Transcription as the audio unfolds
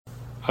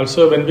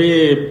Also, when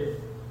we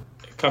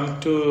come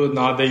to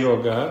Nada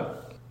Yoga,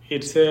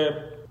 it's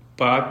a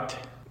path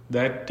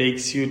that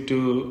takes you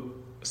to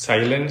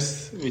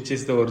silence, which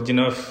is the origin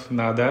of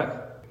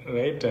Nada,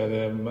 right?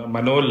 The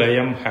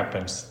Manolayam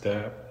happens,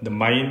 the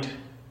mind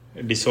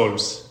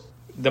dissolves.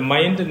 The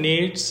mind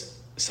needs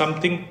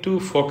something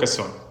to focus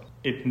on.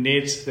 It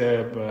needs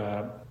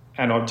an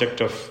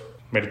object of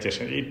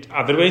meditation.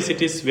 Otherwise,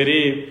 it is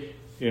very,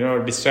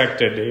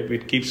 distracted.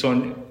 It keeps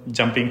on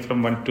jumping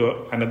from one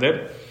to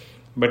another.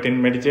 But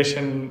in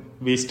meditation,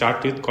 we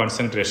start with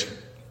concentration.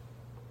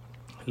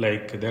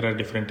 Like there are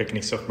different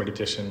techniques of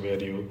meditation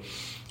where you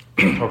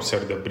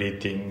observe the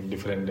breathing,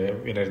 different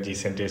energy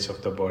centers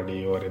of the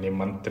body, or any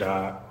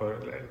mantra, or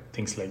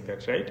things like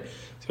that, right?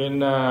 So in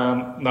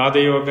Nada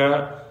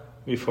Yoga,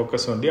 we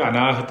focus on the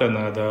Anahata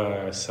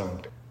Nada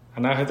sound.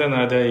 Anahata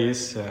Nada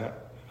is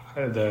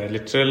the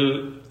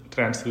literal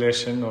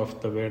translation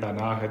of the word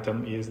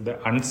Anahatam is the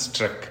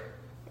unstruck.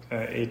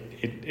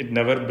 It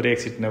never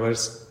breaks, it never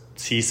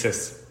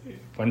ceases.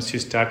 Once you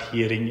start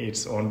hearing,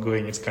 it's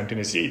ongoing, it's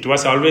continuous. It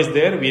was always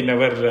there. We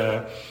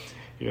never,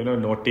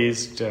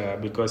 noticed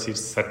because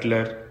it's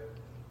subtler.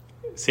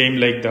 Same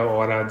like the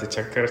aura, the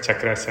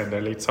chakras and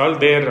all. It's all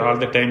there all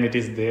the time. It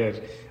is there,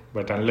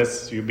 but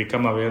unless you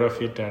become aware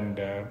of it and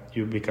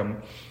you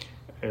become,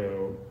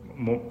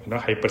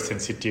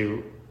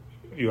 hypersensitive,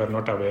 you are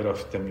not aware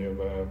of them.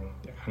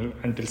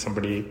 Until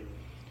somebody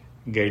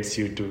guides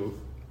you to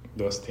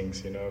those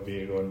things,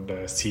 we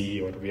don't see,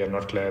 or we are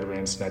not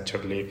clairvoyants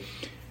naturally.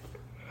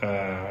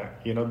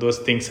 Those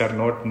things are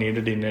not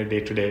needed in a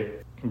day-to-day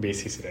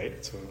basis,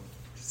 right? So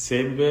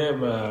same way,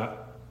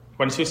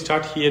 once you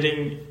start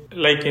hearing,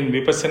 like in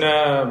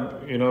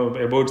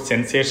Vipassana, about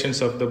sensations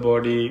of the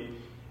body,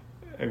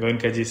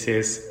 Goenkaji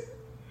says,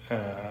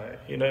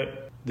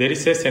 there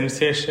is a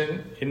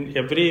sensation in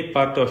every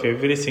part of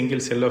every single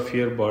cell of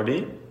your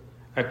body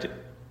at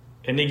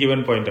any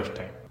given point of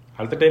time.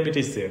 All the time it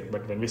is there,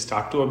 but when we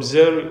start to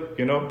observe,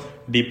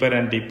 deeper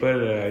and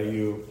deeper,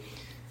 you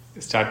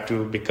start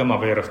to become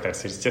aware of that.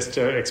 So it's just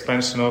an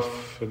expansion of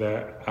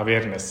the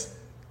awareness,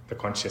 the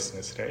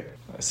consciousness, right?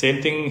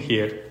 Same thing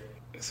here.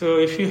 So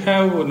if you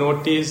have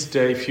noticed,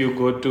 if you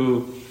go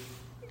to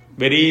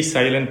very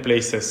silent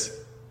places,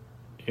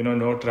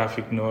 no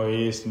traffic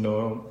noise,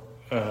 no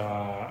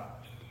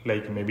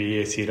like maybe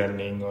AC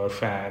running or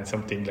fan,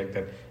 something like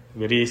that.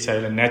 Very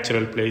silent,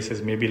 natural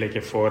places, maybe like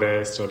a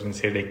forest or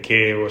inside a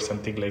cave or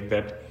something like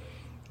that.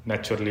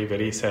 Naturally,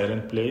 very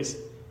silent place.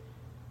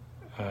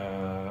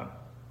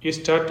 You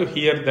start to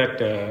hear that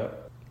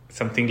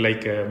something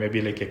like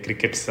maybe like a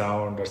cricket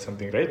sound or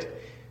something, right?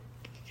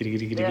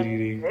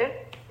 Yeah.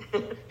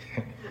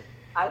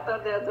 I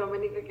thought there are so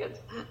many crickets.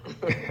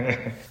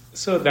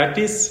 So that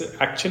is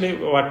actually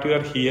what you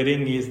are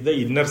hearing is the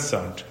inner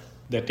sound.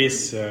 That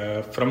is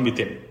from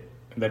within.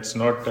 That's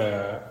not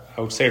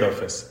outside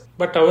of us.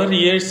 But our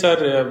ears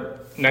are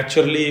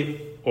naturally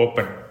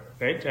open,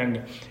 right?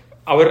 And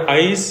our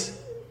eyes,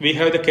 we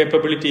have the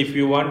capability, if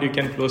you want, you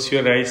can close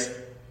your eyes,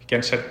 you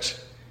can shut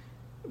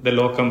the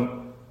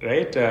locum,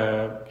 right?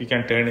 You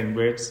can turn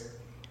inwards.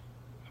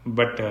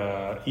 But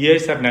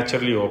ears are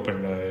naturally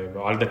open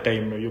all the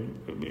time.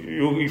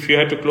 If you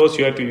have to close,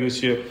 you have to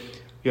use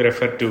your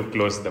effort to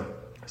close them.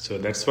 So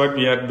that's what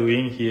we are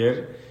doing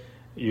here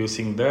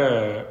using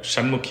the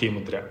Shanmukhi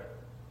Mudra.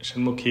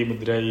 Shanmukhi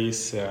Mudra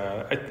is...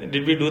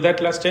 did we do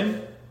that last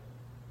time?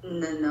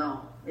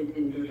 No, we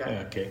didn't do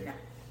that. Okay.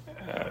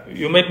 Yeah.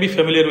 You might be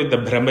familiar with the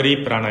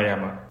Brahmari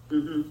Pranayama,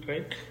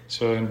 right?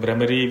 So in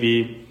Brahmari,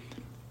 we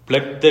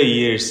plug the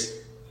ears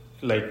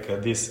like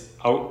this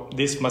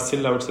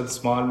muscle outside, the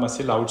small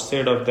muscle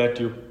outside of that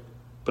you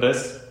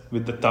press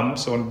with the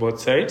thumbs on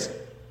both sides,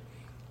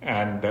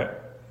 and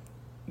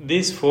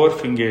these four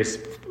fingers,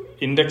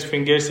 index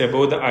fingers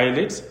above the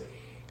eyelids,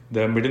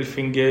 the middle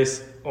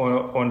fingers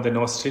on the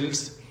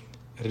nostrils,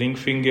 ring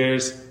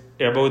fingers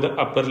above the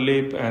upper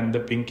lip, and the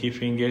pinky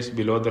fingers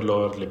below the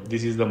lower lip.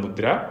 This is the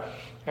mudra.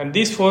 And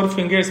these four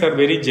fingers are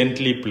very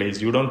gently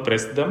placed. You don't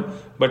press them,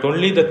 but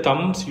only the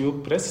thumbs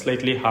you press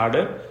slightly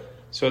harder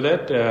so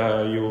that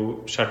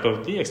you shut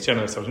off the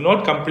external sounds.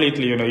 Not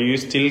completely, you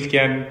still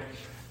can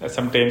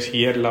sometimes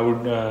hear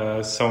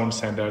loud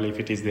sounds and all if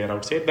it is there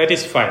outside. That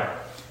is fine.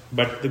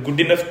 But good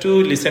enough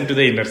to listen to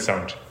the inner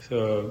sound.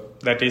 So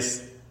that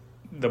is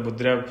the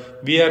mudra.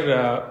 We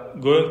are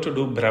going to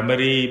do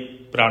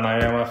Brahmari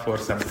Pranayama for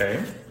some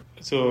time.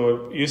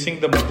 So using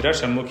the mudra,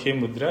 Shanmukhi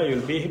Mudra, you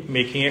will be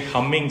making a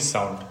humming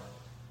sound.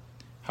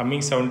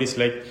 Humming sound is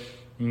like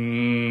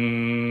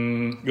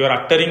you are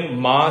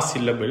uttering ma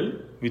syllable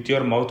with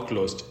your mouth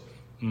closed.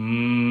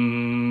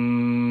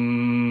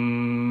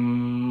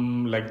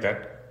 Like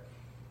that.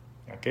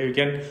 Okay, you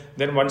can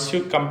then once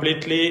you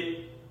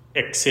completely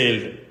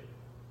exhaled,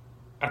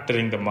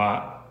 uttering the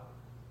ma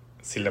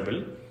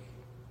syllable,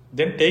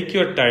 then take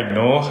your time.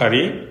 No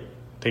hurry.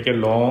 Take a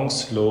long,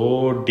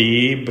 slow,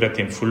 deep breath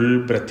in, full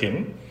breath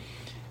in,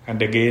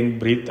 and again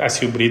breathe.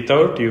 As you breathe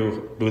out,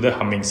 you do the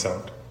humming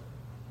sound.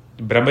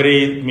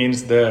 Brahmari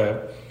means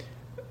the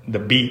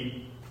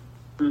bee.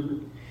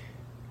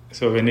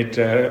 So when it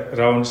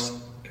rounds,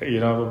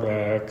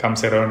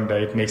 comes around,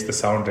 it makes the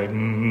sound, right?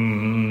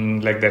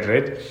 Like that,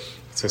 right?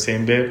 So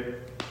same way,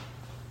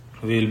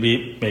 we'll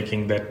be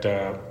making that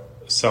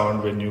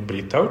sound when you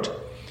breathe out.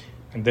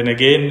 And then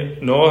again,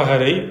 no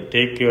hurry.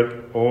 Take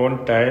your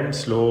own time,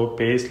 slow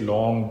pace,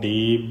 long,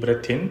 deep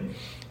breath in.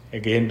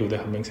 Again, do the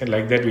humming sound.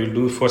 Like that, we'll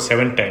do for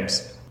 7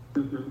 times.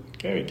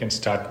 Okay, we can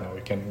start now.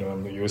 We can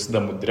use the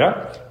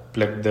mudra.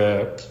 Plug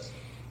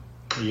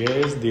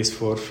these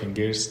 4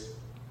 fingers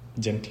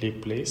gently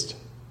placed.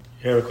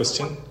 You have a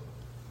question?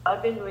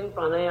 I've been doing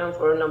pranayama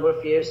for a number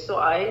of years. So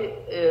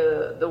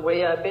the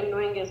way I've been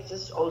doing is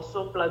just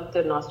also plug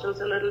the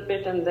nostrils a little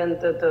bit, and then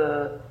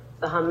the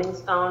humming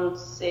sound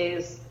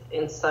stays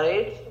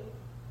inside,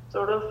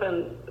 sort of,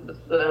 and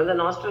the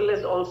nostril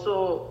is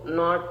also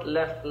not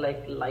left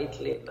like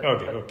lightly.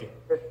 Okay.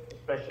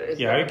 Pressure.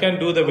 You can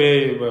do the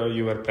way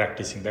you were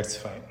practicing. That's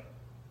fine.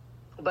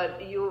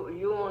 But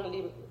you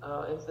only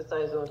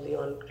emphasize only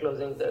on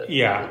closing the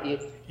ear.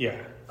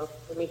 Okay,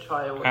 let me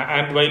try.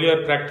 And while you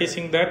are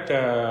practicing that,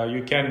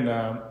 you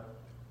can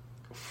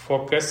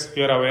focus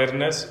your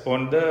awareness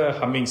on the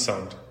humming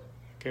sound.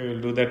 Okay,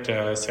 we'll do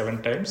that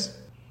 7 times.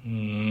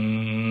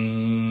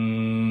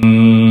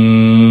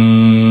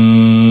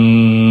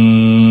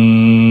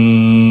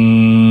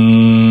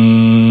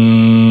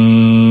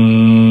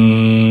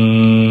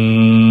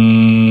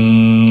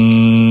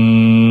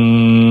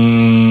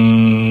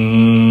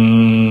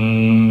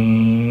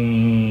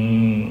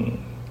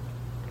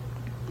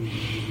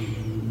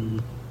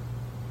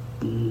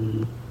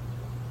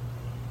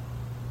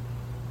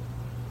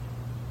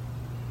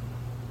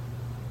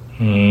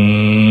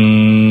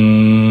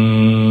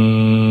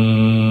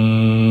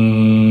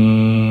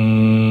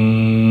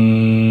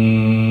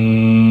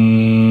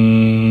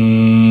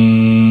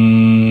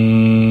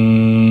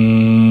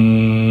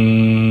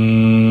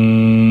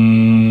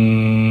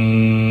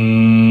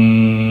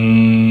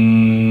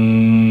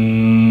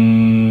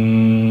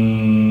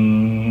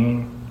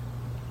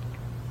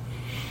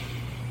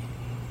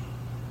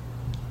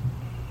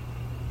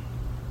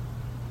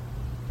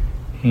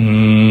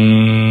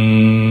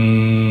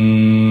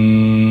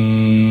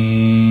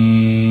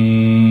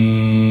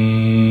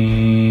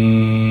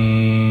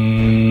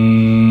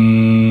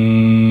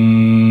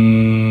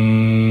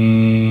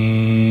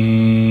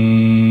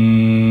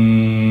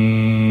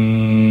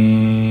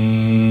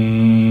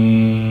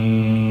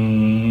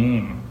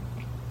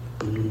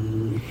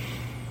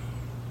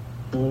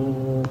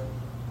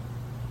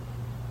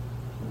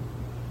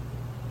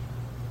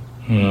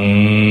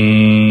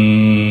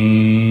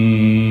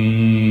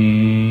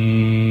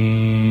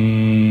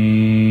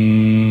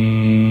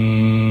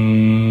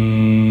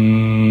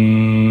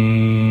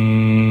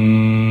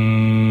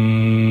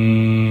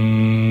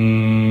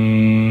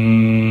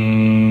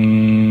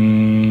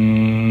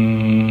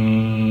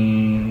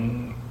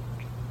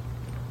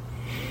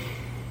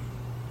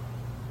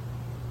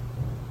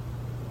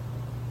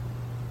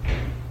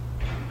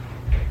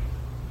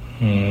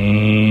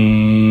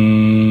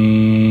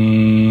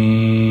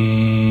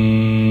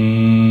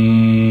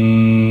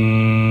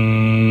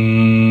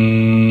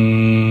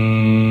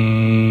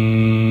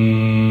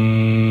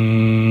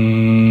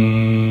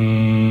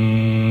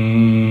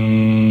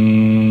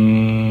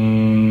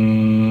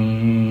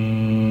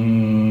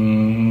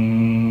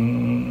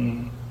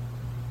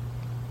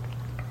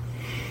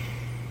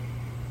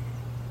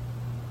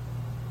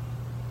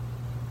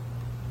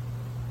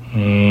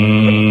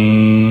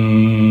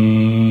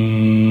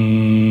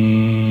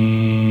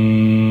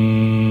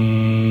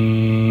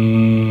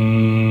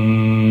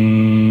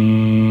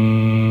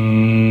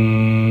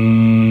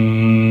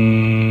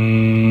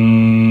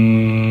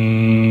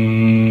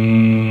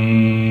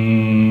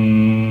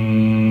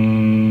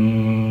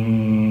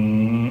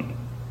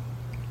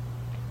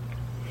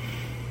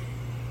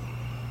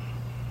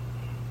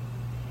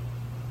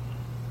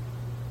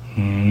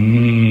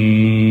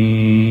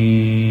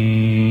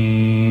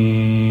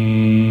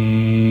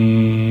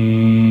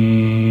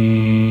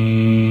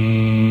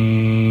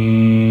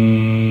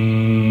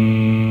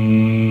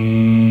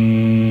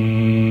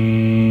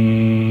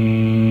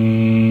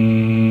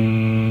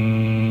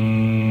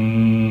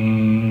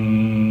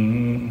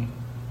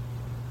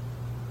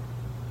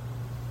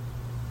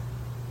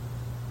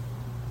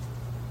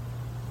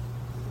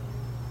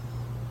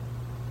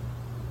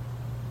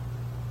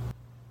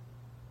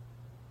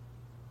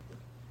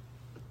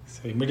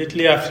 So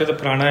immediately after the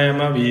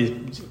pranayama,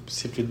 we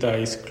sit with the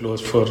eyes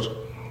closed for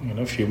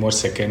a few more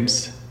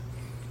seconds.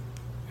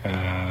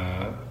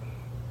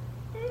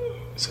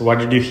 So what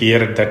did you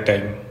hear at that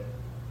time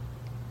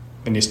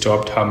when you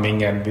stopped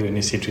humming and when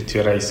you sit with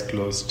your eyes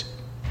closed?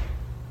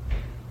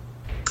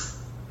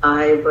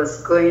 I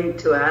was going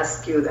to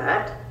ask you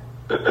that.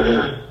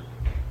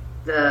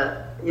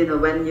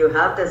 When you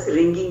have this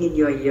ringing in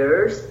your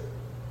ears,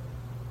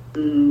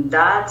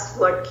 that's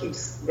what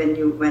keeps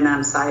when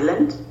I'm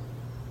silent.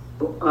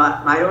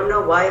 I don't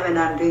know why when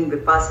I'm doing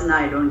vipassana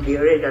I don't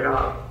hear it at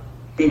all.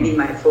 Maybe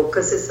my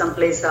focus is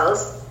someplace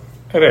else.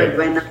 Right. But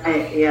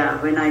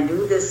when I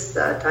do this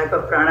type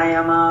of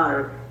pranayama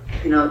or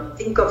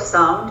think of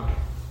sound,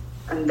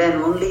 and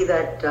then only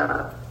that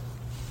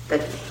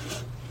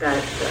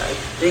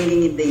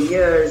bringing in the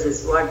ears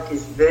is what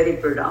is very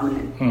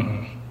predominant.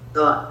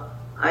 So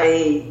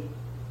I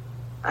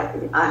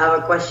have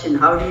a question.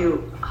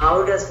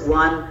 How does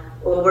one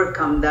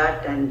overcome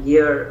that and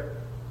hear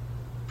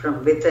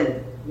from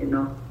within?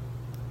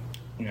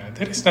 Yeah,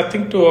 there is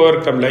nothing to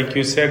overcome. Like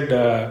you said,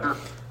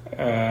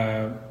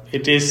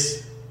 it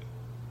is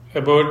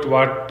about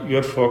what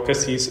your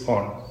focus is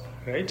on,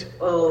 right?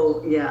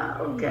 Oh, yeah,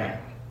 okay.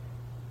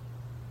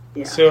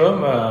 Yeah. So,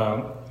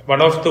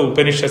 one of the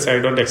Upanishads, I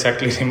don't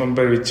exactly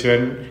remember which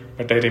one,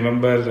 but I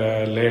remember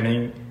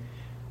learning,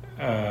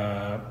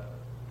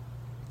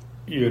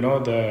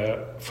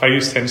 the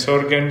 5 sense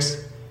organs,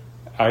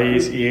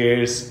 eyes,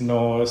 ears,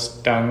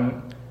 nose,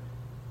 tongue,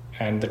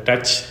 and the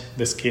touch,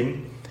 the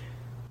skin.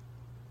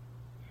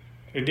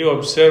 Did you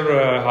observe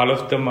all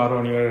of them are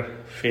on your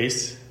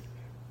face,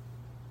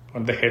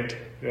 on the head,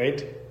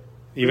 right?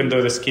 Even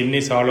though the skin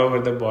is all over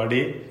the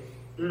body.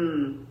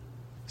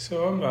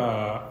 So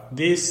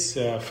these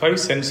 5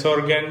 sense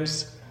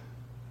organs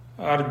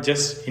are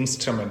just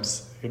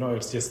instruments.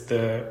 It's just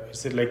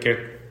it's like a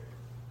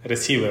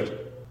receiver.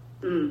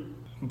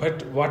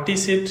 But what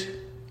is it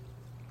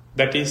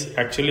that is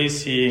actually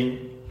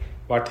seeing?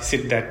 What is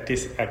it that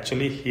is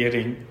actually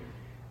hearing?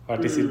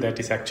 What is it that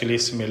is actually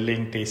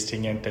smelling,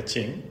 tasting and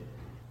touching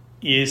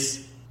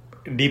is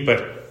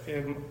deeper,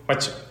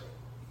 much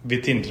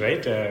within,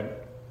 right?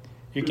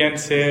 You can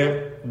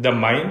say the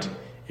mind.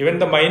 Even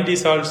the mind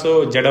is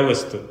also jada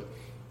vastu.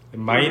 The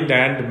mind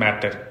and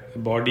matter, the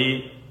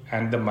body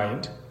and the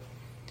mind.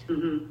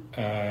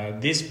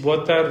 These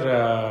both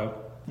are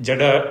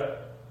jada.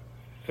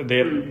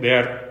 They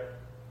are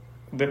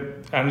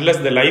unless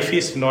the life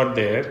is not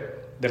there,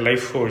 the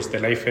life force, the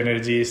life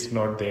energy is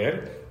not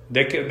there,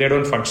 they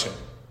don't function.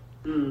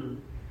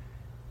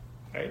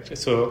 Right?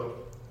 So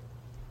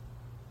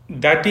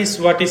that is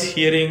what is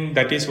hearing,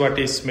 that is what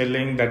is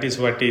smelling, that is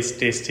what is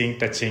tasting,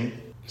 touching.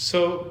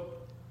 So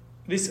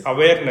this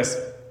awareness,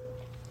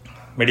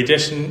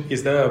 meditation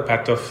is the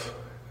path of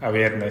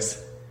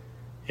awareness,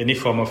 any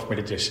form of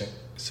meditation.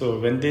 So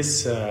when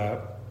this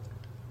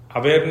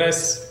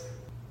awareness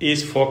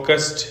is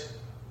focused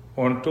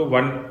onto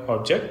one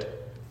object,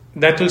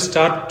 that will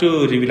start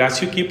to reveal.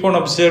 As you keep on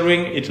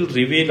observing, it will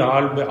reveal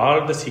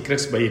all the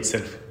secrets by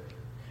itself.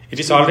 It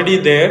is already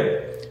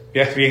there.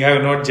 We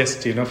have not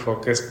just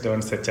focused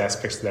on such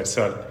aspects. That's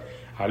all.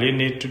 All you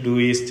need to do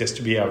is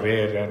just be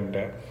aware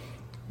and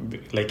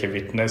like a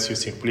witness, you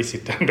simply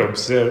sit and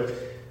observe.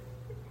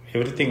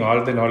 Everything,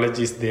 all the knowledge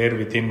is there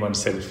within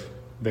oneself.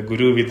 The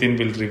Guru within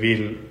will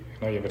reveal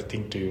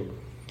everything to you.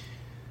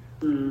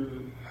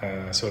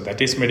 So that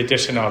is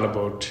meditation all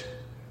about.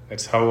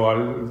 That's how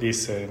all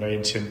these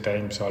ancient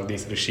times, all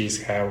these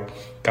rishis have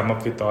come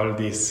up with all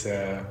these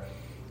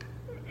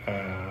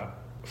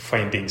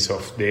findings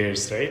of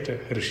theirs, right?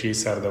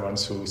 Rishis are the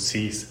ones who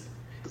see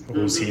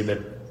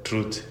the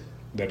truth,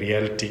 the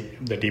reality,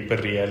 the deeper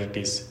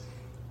realities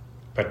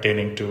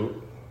pertaining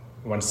to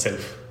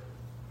oneself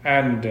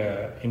and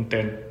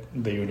intent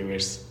the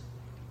universe.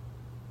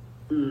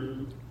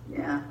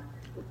 Yeah.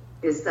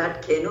 Is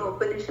that Keno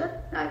Upanishad?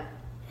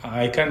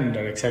 I can't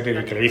exactly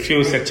recall. If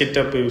you search it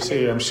up, you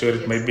say, I'm sure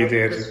it might be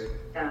there.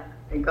 Yeah,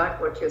 I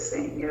got what you're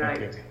saying. You're right.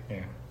 Okay.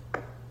 Yeah.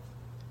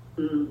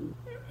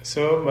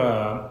 So,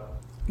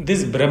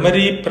 this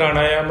Brahmari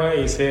Pranayama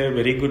is a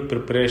very good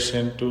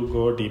preparation to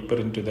go deeper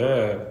into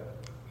the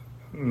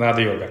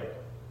Nada Yoga.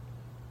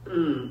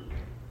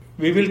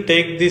 We will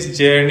take this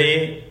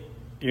journey,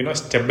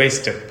 step by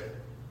step.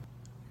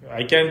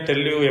 I can tell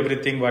you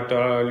everything what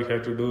all you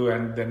have to do,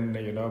 and then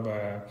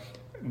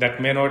that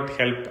may not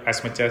help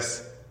as much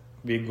as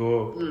we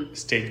go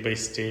stage by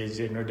stage,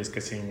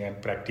 discussing and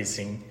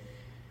practicing.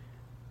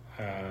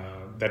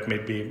 That may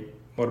be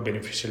more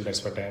beneficial.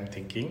 That's what I am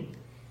thinking.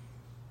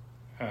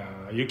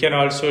 You can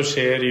also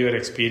share your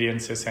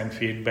experiences and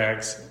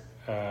feedbacks,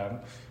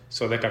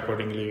 so that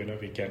accordingly,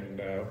 we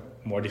can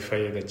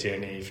modify the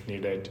journey if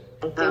needed.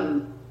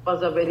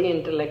 Was a very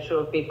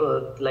intellectual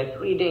people, like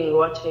reading,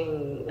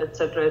 watching,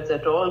 etc.,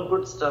 all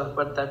good stuff,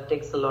 but that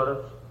takes a lot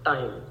of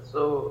time.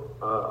 So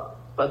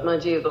Padma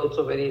ji is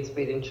also very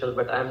experiential,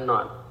 but I'm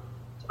not.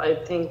 So I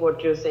think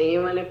what you're saying,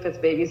 even if it's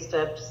baby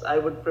steps, I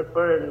would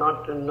prefer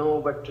not to know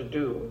but to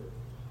do.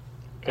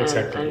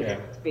 Exactly.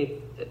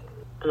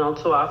 And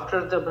also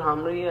after the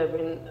Brahmari,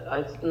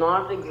 it's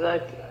not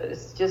exact.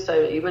 It's just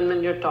even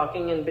when you're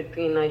talking in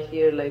between, I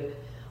hear like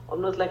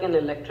almost like an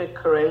electric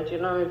current.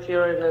 If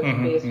you're in a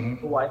space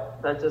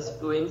that's just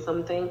doing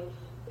something,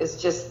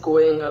 it's just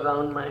going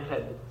around my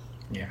head.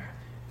 Yeah.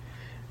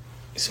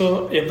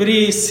 So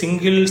every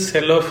single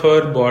cell of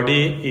our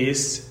body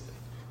is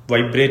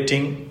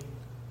vibrating,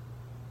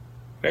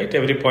 right?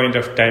 Every point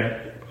of time,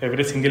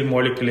 every single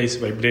molecule is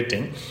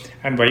vibrating,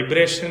 and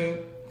vibration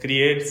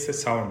creates a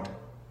sound,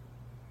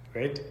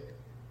 right?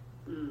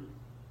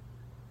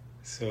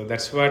 So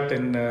that's what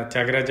in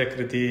Tyagaraja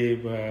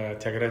Kriti,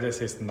 Tyagaraja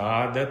says,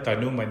 Nada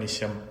Tanu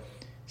Manisham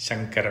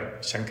Shankaram.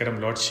 Shankaram,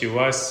 Lord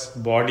Shiva's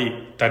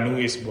body, Tanu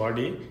is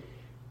body,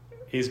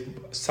 his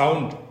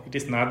sound, it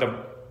is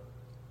Nadam.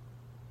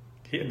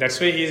 That's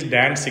why he is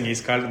dancing. He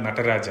is called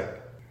Nataraja,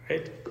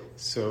 right?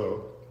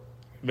 So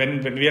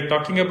when we are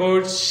talking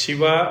about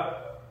Shiva,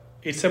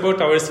 it's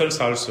about ourselves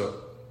also,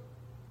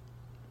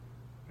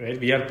 right?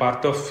 We are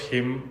part of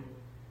him,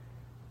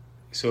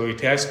 so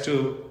it has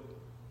to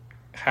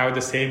have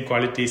the same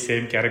quality,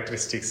 same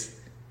characteristics.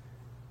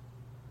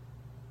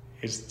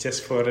 It's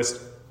just for us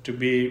to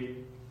be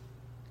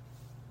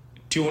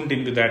tuned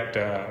into that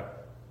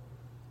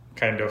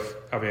kind of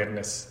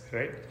awareness,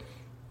 right?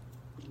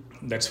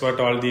 That's what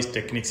all these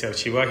techniques have.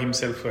 Shiva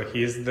himself,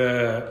 he is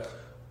the,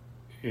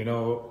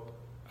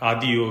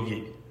 Adi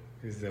Yogi,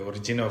 is the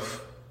origin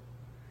of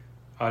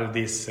all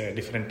these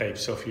different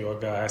types of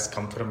yoga has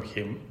come from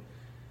him.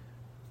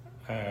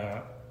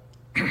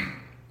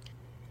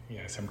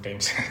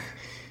 Sometimes.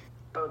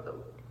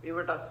 We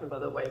were talking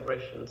about the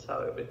vibrations, how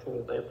everything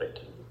is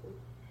vibrating.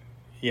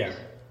 Yeah.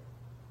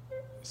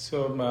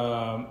 So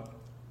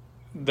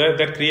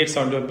that creates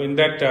sound. In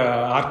that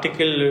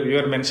article, you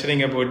are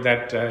mentioning about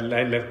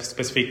that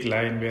specific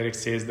line where it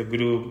says the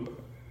Guru,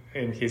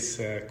 in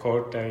his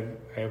quote, I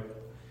have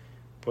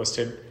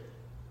posted,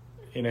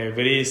 a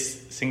very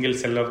single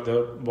cell of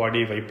the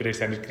body vibrates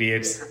and it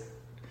creates.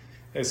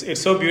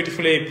 It's so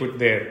beautifully put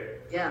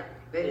there. Yeah,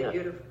 very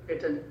beautiful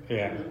written.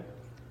 Yeah. Mm-hmm.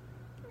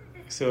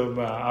 So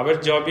our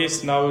job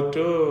is now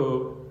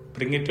to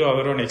bring it to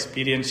our own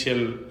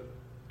experiential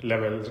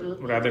level,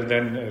 rather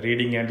than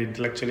reading and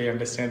intellectually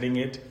understanding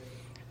it,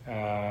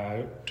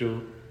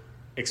 to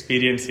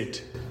experience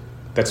it.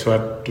 That's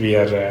what we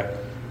are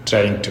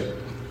trying to.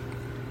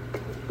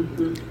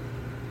 Mm-hmm.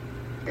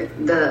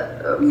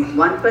 The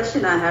one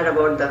question I had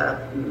about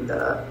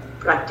the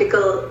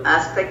practical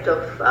aspect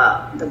of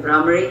the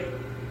Brahmari,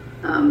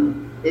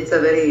 it's a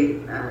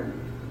very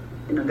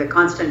the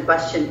constant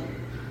question.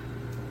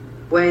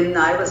 When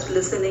I was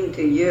listening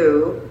to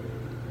you,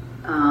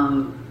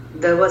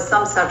 there was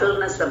some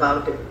subtleness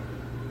about it.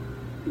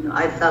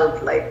 I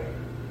felt like,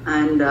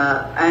 and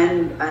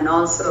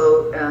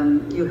also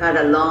you had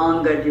a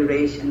longer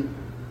duration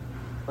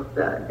of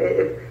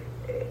the.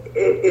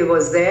 It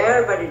was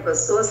there, but it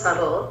was so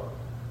subtle.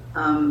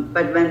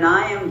 But when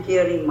I am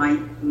hearing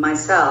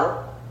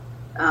myself,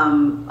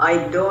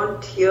 I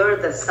don't hear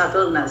the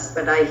subtleness,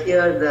 but I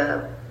hear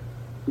the.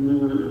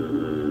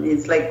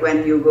 It's like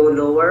when you go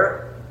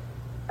lower.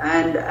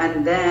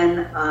 And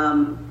then,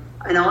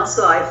 and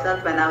also I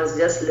felt when I was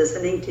just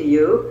listening to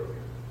you,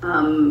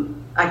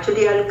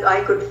 actually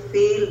I could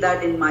feel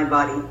that in my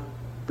body.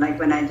 Like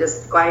when I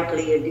just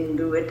quietly, I didn't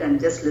do it and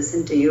just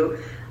listened to you,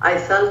 I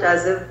felt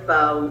as if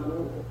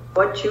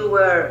what you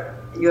were,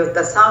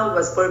 the sound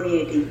was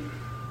permeating.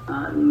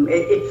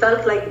 It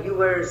felt like you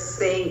were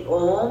saying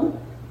Om,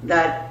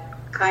 that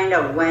kind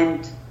of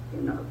went,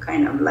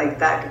 kind of like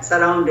that. It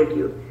surrounded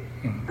you.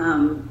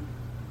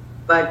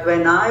 But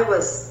when I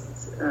was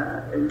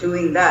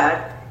doing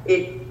that,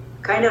 it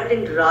kind of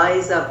didn't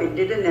rise up. It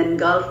didn't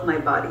engulf my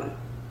body.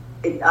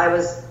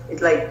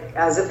 It's like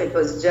as if it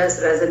was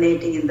just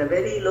resonating in the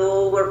very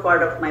lower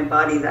part of my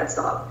body. That's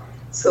all.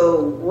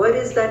 So what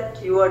is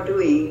that you are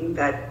doing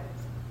that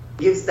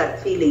gives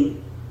that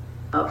feeling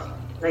of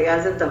like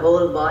as if the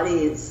whole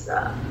body is,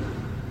 and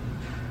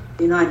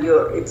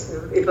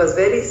it was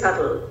very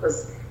subtle. It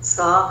was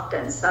soft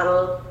and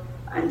subtle,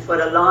 and for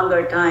a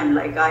longer time.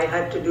 Like I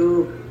had to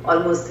do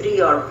almost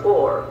 3 or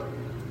 4.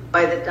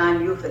 By the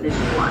time you finished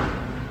one.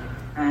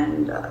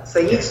 And so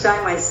each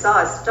time I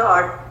saw a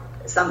start,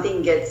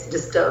 something gets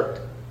disturbed.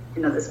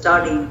 The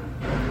starting,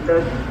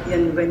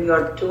 when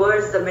you're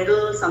towards the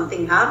middle,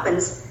 something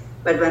happens,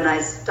 but when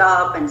I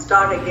stop and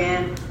start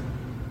again,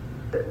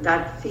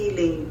 that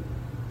feeling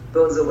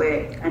goes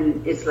away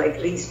and it's like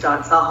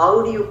restart. So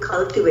how did you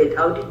cultivate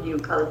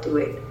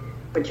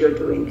what you're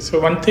doing?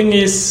 So one thing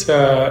is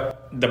the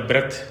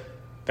breath.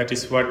 That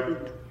is what...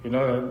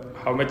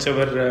 how much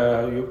ever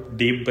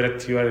deep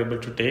breath you are able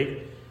to take,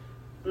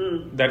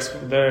 that's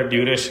the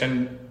duration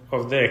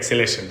of the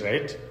exhalation,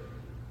 right?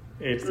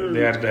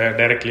 They are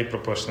directly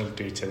proportional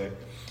to each other.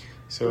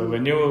 So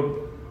when you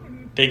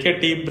take a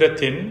deep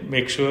breath in,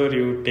 make sure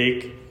you take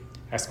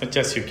as much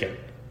as you can.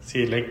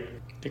 See, like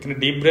taking a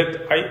deep breath,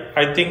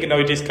 I think now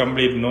it is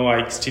complete. No,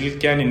 I still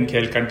can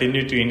inhale,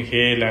 continue to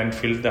inhale and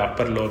fill the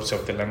upper lobes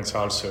of the lungs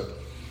also.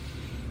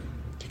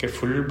 A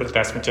full breath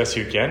as much as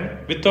you can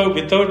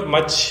without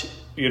much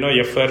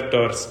effort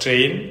or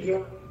strain.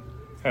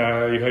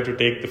 You have to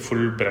take the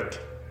full breath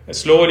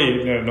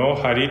slowly, no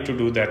hurry to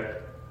do that.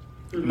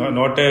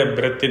 Not a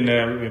breath in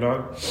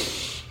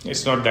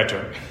it's not that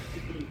one.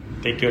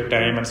 Take your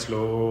time and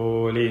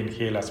slowly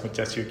inhale as much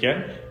as you can.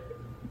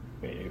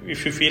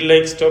 If you feel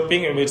like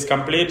stopping, if it's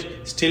complete,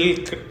 still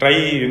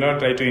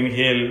try to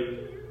inhale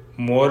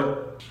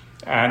more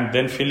and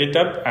then fill it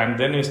up, and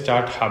then you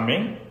start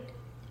humming.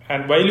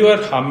 And while you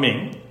are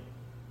humming,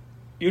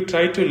 you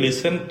try to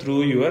listen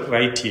through your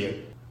right ear.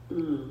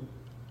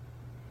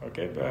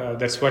 Okay,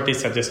 that's what is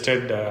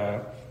suggested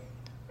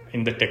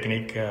in the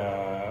technique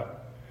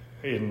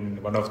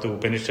in one of the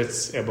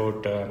Upanishads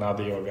about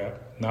Nada Yoga.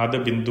 Nada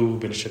Bindu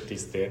Upanishad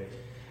is there.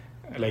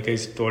 Like I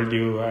told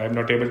you, I'm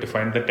not able to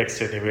find the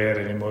text anywhere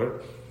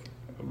anymore,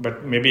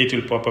 but maybe it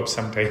will pop up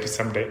someday.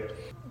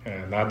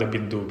 Nada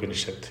Bindu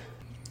Upanishad.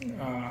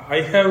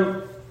 I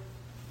have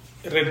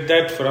read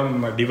that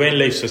from Divine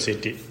Life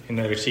Society in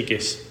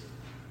Rishikesh.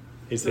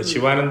 It's the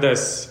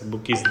Shivananda's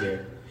book is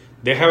there.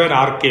 They have an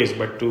archive,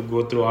 but to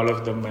go through all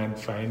of them and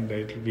find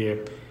it will be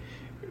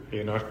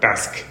a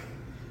task.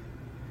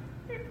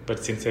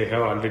 But since I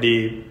have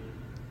already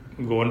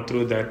gone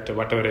through that,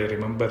 whatever I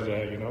remember,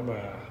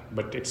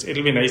 but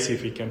it'll be nice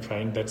if we can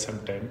find that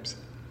sometimes.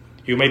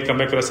 You might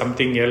come across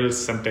something else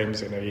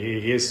sometimes.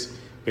 He is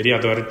very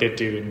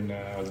authoritative in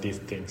all these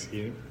things.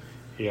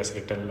 He has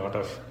written a lot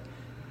of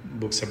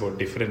books about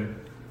different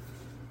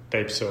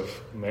types of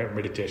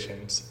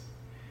meditations,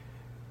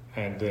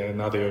 and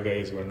Nada Yoga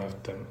is one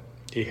of them.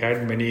 He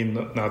had many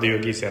Nada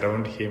Yogis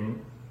around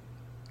him.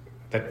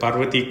 That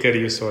Parvatikar,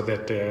 you saw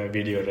that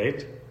video,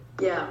 right?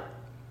 Yeah,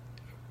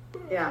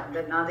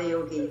 the Nada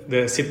Yogi.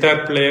 The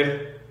sitar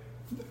player.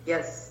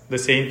 Yes. The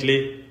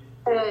saintly.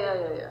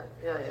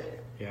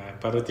 Yeah.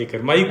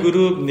 Parvatikar. My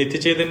guru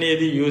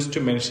Nitya used to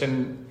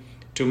mention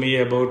to me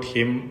about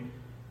him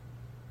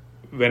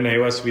when I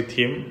was with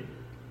him.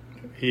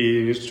 He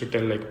used to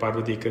tell like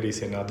Parvatikar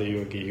is another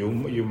yogi.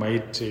 You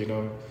might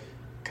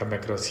come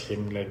across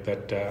him like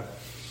that.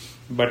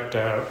 But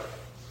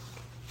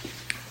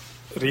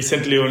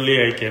recently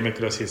only I came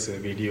across his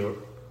video.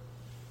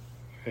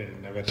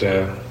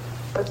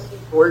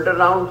 Rolled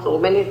around so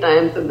many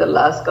times in the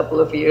last couple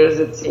of years,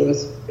 it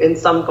seems, in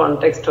some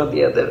context or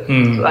the other.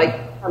 So I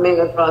keep coming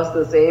across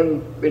the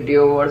same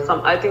video, or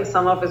I think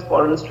some of his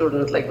foreign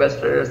students like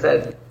Westerners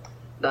had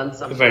done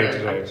something.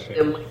 Right.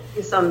 There might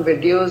be some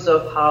videos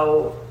of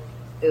how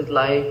his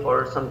life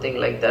or something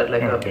like that,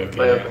 like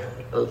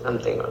biographical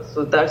something.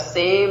 So that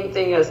same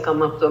thing has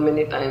come up so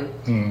many times.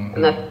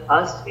 And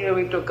last year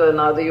we took a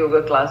Nada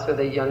Yoga class with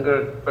a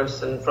younger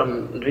person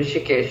from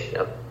Rishikesh,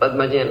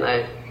 Padma and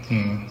I.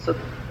 So the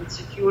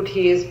institute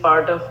he is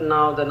part of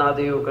now, the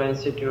Nada Yoga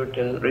Institute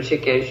in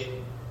Rishikesh.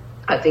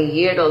 I think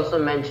he had also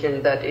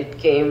mentioned that it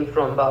came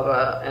from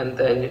Baba and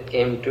then it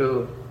came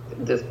to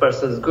this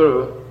person's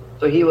guru.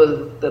 So he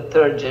was the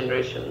third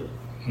generation.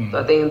 So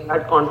I think in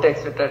that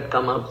context it had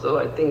come up. So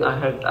I think I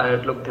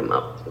had looked him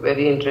up.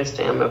 Very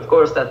interesting. I mean, of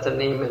course, that's a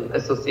name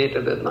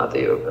associated with Nada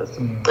Yoga. So.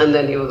 And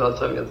then he was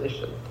also a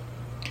musician.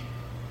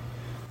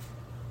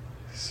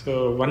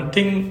 So one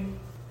thing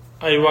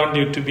I want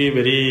you to be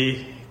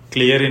very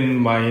clear in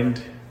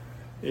mind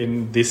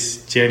in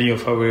this journey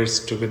of ours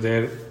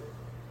together,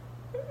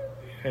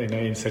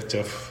 in search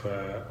of,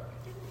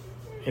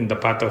 in the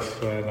path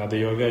of Nada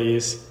Yoga,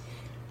 is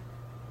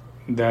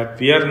that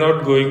we are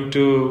not going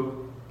to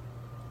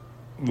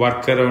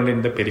work around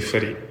in the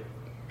periphery.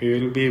 We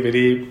will be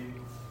very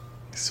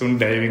soon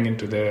diving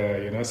into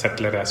the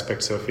subtler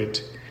aspects of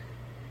it.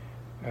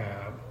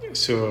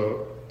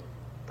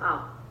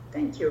 Wow,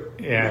 thank you.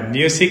 Yeah,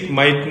 music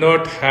might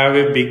not have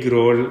a big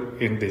role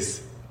in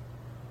this.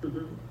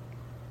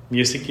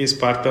 Music is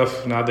part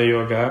of Nada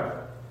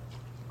Yoga.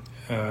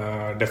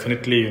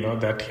 Definitely,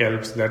 that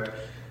helps, that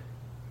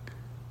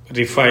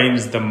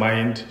refines the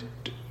mind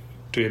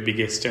to a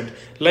big extent.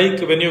 Like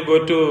when you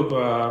go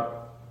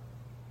to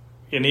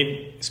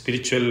any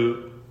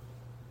spiritual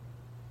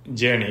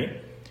journey,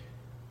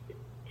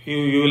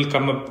 you will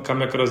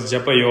come across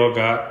Japa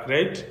Yoga,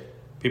 right?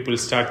 People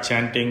start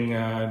chanting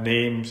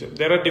names.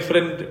 There are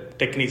different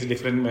techniques,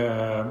 different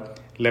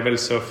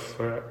levels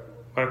of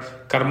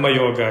Karma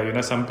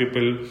Yoga. Some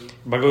people,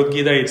 Bhagavad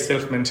Gita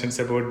itself mentions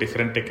about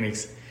different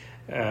techniques,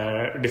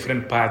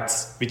 different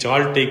paths, which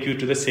all take you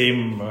to the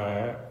same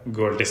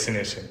goal,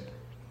 destination.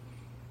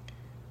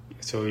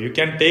 So you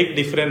can take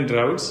different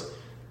routes.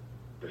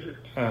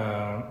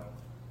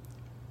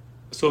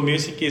 So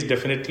music is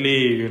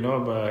definitely,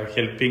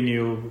 helping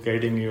you,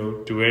 guiding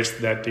you towards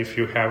that. If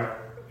you have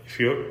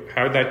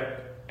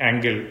that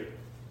angle,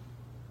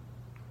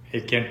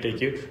 it can take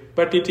you.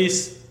 But it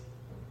is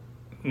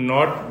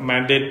not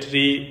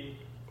mandatory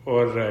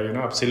or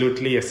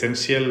absolutely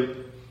essential.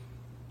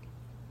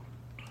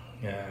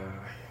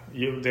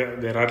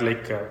 There are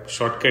like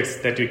shortcuts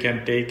that you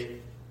can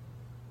take,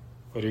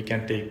 or you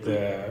can take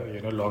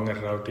the longer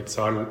route. It's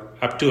all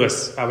up to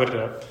us,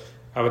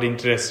 our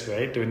interest,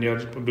 right? When you're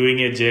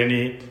doing a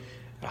journey,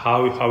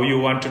 how you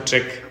want to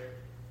trek,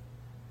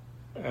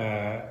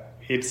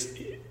 it's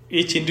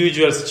each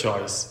individual's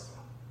choice.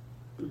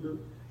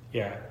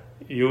 Yeah,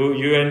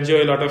 you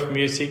enjoy a lot of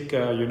music.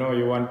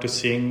 You want to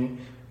sing.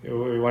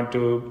 You want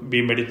to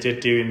be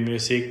meditative in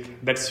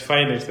music. That's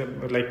fine. It's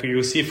like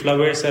you see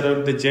flowers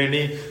around the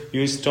journey.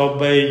 You stop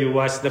by. You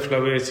watch the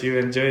flowers. You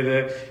enjoy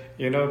the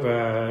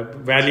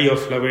valley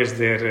of flowers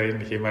there in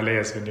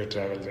Himalayas when you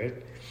travel, right?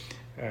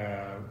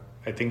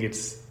 I think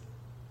it's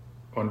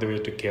on the way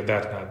to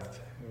Kedarnath.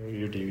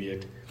 You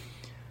deviate.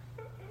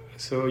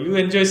 So you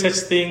enjoy such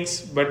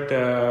things, but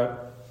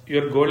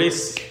your goal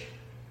is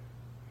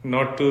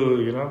not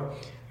to,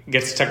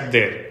 get stuck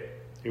there.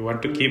 You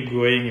want to keep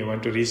going. You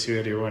want to reach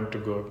where you want to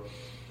go.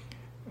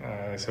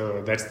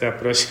 So that's the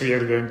approach we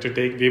are going to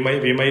take. We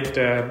might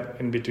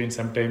in between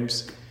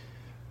sometimes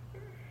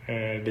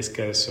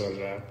discuss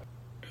or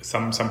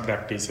some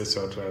practices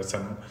or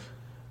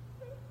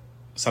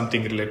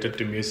something related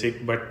to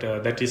music, but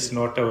that is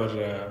not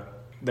our.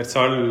 That's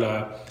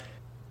all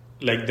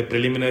like the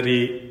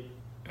preliminary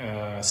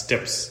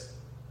steps.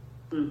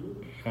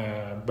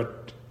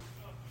 But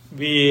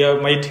we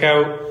might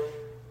have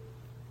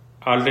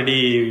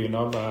already,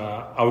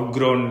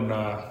 outgrown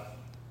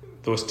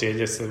those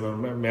stages.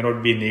 May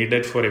not be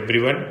needed for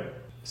everyone.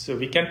 So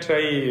we can try,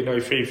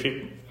 if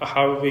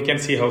how we can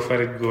see how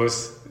far it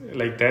goes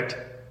like that.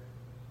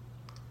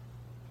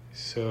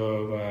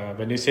 So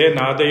when you say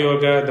Nada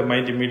Yoga, the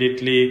mind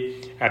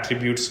immediately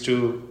attributes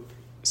to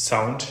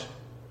sound,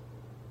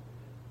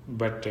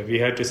 but we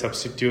have to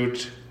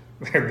substitute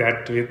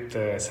that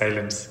with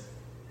silence.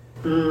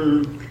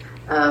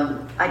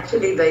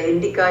 Actually, the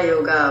Indica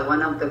Yoga,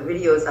 one of the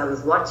videos I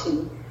was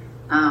watching,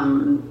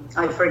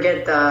 I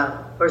forget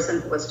the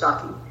person who was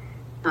talking.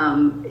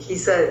 He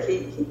said,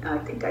 I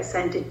think I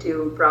sent it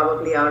to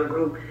probably our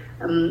group.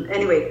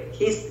 Anyway,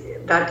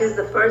 that is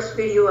the first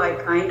video I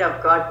kind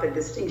of got the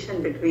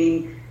distinction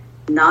between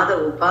Nada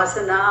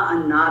Upasana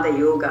and Nada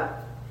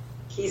Yoga.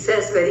 He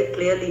says very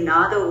clearly,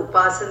 Nada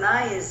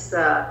Upasana is,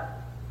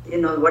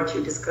 what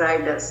you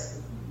described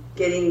as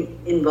getting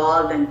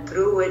involved and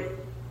through it,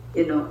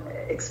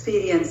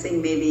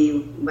 experiencing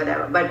maybe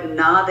whatever. But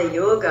Nada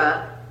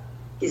Yoga,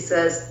 he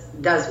says,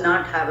 does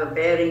not have a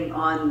bearing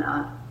on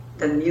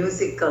the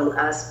musical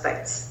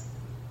aspects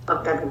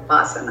of that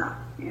Upasana.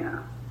 Yeah.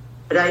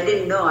 But I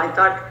didn't know. I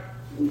thought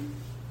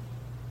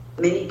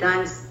many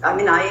times,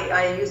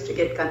 I used to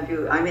get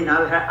confused.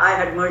 I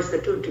had merged the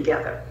two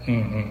together.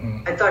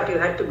 I thought you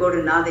had to go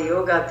to Nada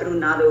Yoga through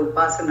Nada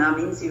Upasana,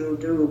 means you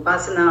do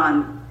Upasana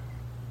on,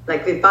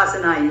 like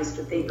Vipassana, I used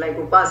to think, like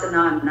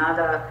Upasana and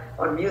Nada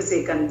or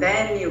music, and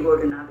then you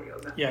go to Nada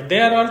Yoga. Yeah, they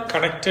are all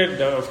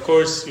connected, of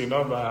course, they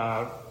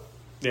are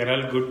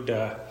all good.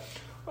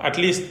 At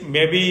least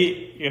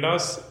maybe,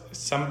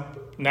 some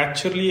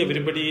naturally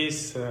everybody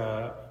is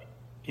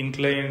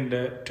inclined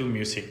to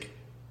music.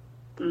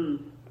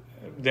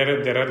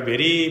 There are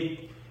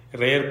very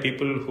rare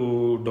people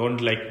who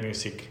don't like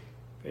music,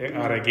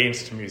 are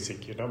against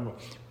music.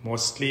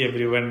 Mostly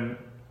everyone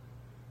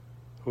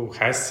who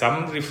has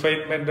some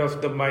refinement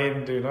of the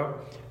mind,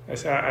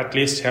 at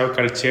least have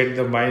cultured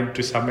the mind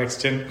to some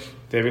extent,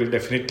 they will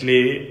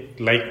definitely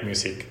like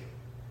music.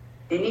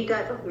 Any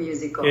type of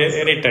music also.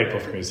 Any type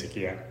of music,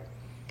 yeah.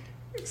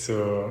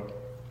 So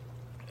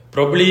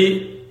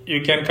probably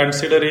you can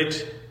consider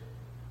it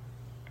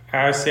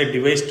as a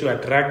device to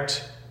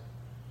attract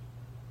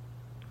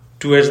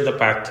towards the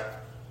path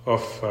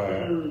of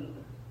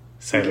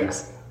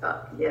silence. Yeah.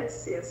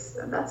 Yes,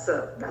 that's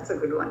a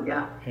good one.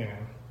 Yeah.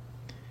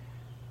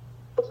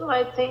 So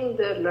I think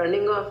the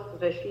learning of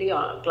especially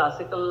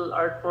classical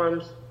art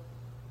forms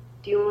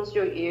tunes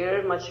your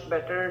ear much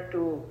better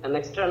to an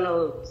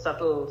external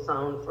subtle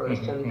sound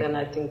first, and then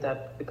I think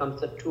that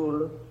becomes a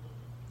tool.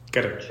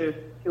 Correct. To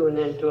tune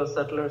into a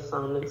subtler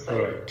sound inside.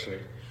 Right.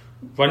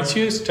 Once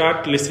you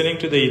start listening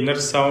to the inner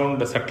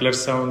sound, the subtler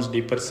sounds,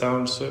 deeper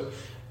sounds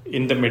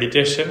in the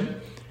meditation,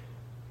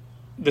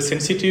 the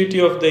sensitivity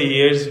of the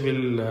ears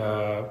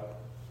will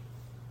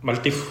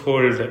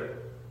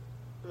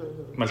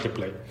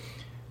multiply.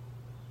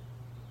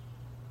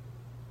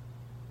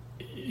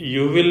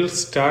 You will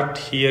start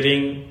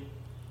hearing,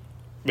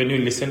 when you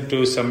listen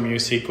to some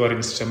music or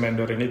instrument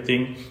or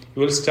anything,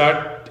 you will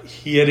start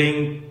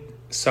hearing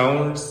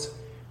sounds,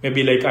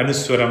 maybe like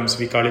anuswarams,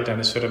 we call it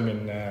anuswaram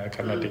in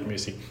Carnatic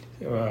music.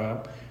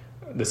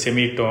 The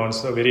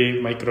semitones, the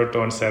very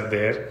microtones are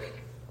there,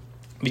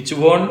 which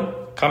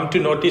won't come to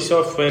notice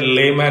of a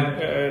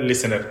layman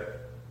listener.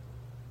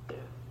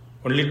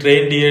 Only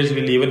trained ears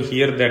will even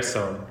hear that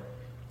sound.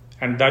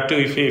 And that too,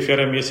 if you're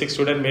a music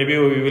student, maybe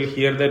we will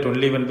hear that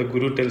only when the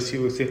guru tells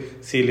you,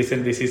 see,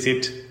 listen, this is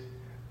it.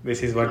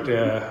 This is what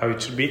how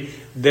it should be.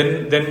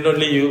 Then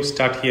only you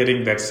start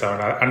hearing that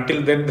sound.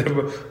 Until then,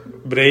 the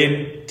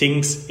brain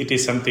thinks it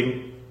is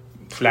something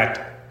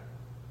flat.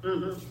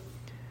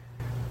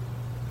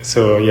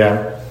 So,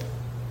 yeah.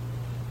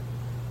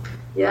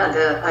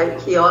 Yeah,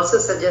 he also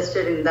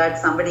suggested in that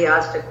somebody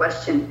asked a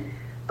question,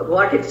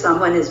 what if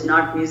someone is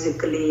not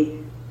musically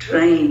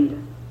trained?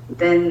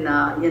 Then,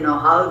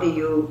 how do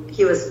you,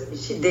 she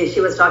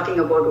was talking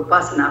about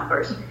Upasana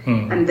first.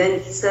 And then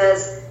he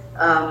says,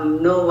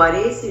 no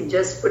worries, you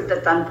just put the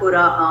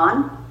Tanpura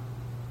on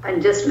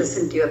and just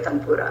listen to your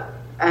Tanpura.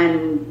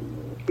 And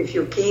if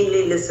you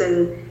keenly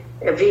listen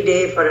every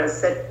day for a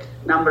set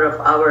number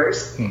of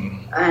hours,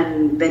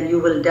 and then you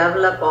will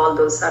develop all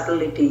those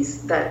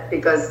subtleties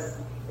because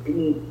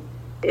it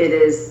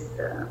is,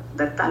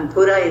 the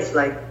Tanpura is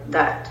like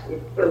that.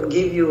 It will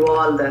give you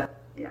all the,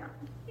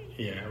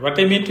 Yeah, what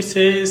I mean to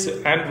say is,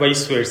 and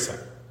vice versa.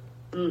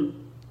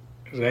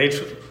 Right?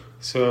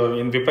 So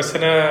in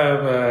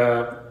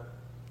Vipassana,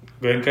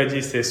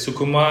 Goenkaji says,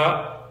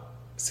 Sukuma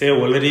se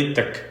olari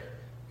tak,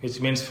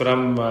 which means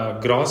from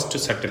gross to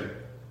subtle.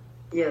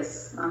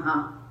 Yes.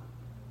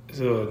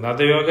 So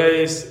Nada Yoga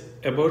is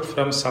about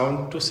from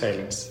sound to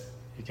silence,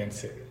 you can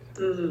say.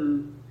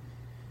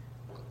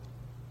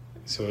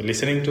 So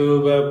listening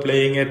to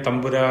playing a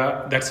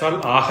tambura, that's all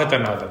ahata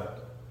nada.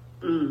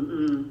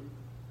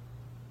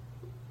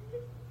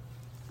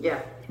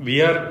 Yeah.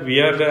 We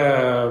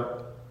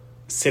are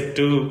set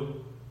to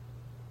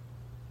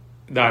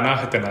the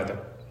anahata nada.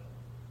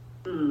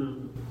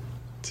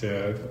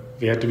 So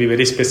we have to be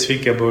very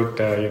specific about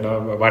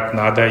what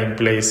nada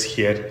implies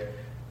here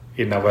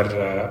in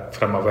our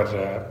from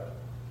our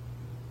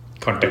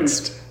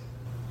context.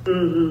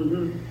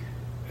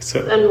 So,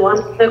 and one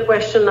other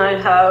question I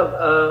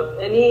have: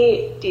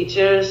 any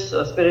teachers,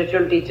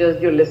 spiritual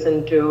teachers you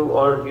listen to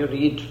or you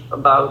read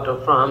about or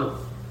from?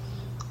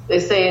 They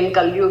say in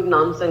Kali Yuga,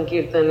 Nam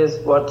Sankirtan is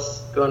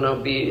what's going to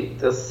be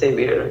the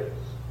savior.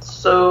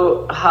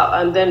 So,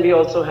 and then we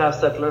also have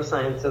settler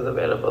sciences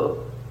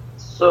available.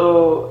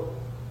 So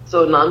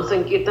Nam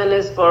Sankirtan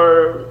is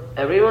for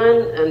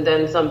everyone, and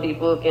then some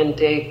people can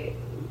take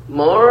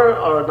more,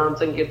 or Nam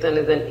Sankirtan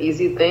is an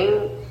easy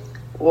thing.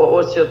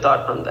 What's your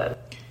thought on that?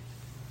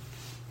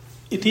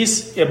 It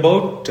is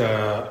about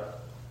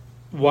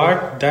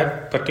what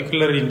that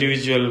particular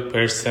individual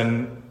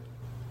person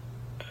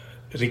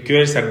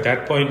requires at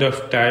that point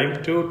of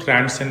time to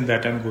transcend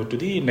that and go to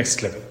the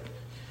next level.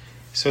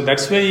 So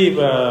that's why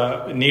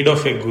need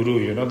of a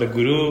guru. The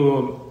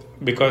guru,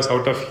 because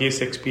out of his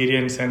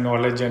experience and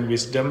knowledge and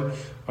wisdom,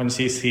 once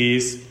he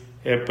sees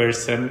a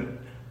person,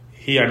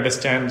 he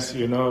understands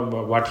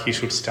what he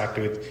should start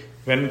with.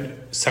 When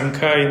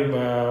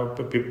Sangha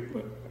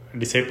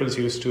disciples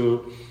used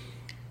to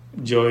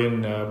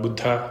join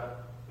Buddha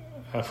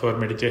for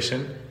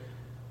meditation,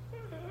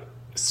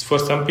 for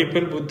some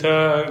people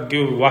Buddha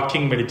give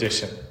walking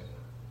meditation,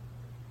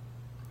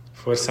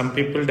 for some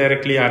people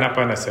directly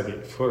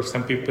anapanasati, for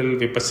some people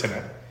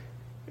vipassana.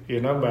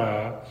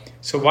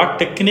 So what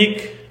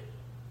technique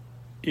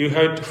you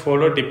have to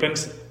follow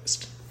depends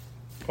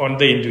on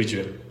the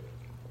individual.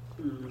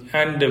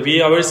 And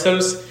we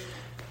ourselves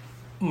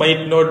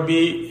might not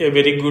be a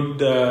very good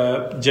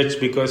judge,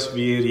 because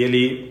we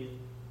really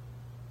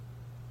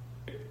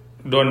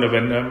don't know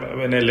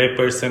when a lay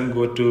person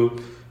go to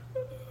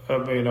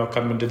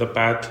come into the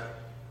path.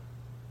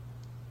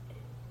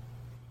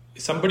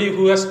 Somebody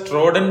who has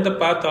trodden the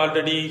path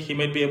already, he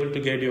might be able to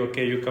guide you.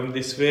 Okay, you come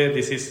this way.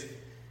 This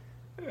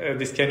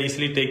can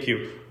easily take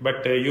you.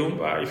 But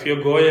if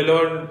you go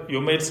alone,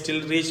 you might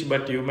still reach,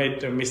 but you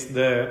might miss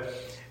the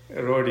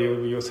road,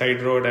 your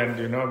side road, and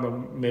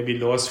maybe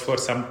lost for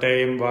some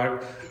time,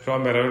 walk,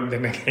 roam around,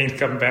 then again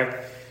come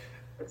back.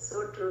 That's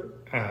so true.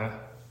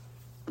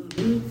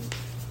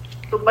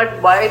 So,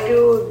 but why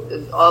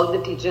do all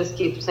the teachers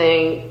keep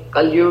saying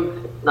Kali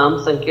Yuga, Nam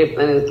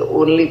Sankirtan is the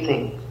only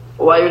thing?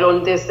 Why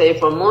don't they say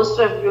for most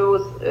of you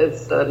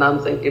it's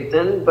Nam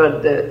Sankirtan,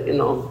 but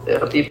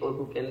there are people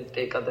who can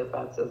take other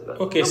paths as well?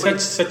 Okay,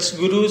 such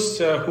gurus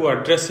who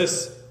address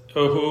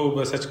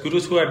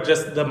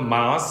the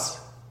mass.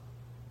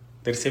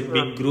 There is a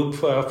big group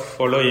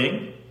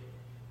following.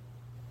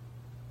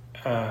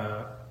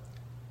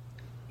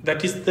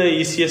 That is the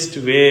easiest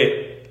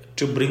way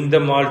to bring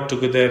them all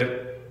together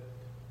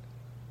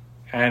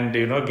and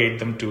guide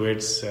them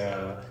towards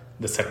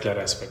the subtler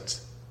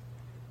aspects.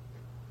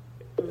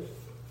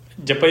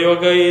 Japa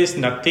Yoga is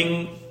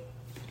nothing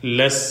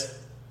less.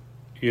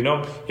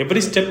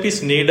 Every step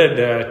is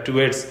needed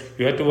towards.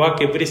 You have to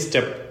walk every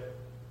step.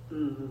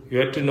 You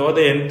have to know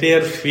the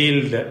entire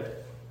field.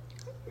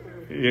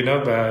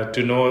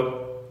 To know.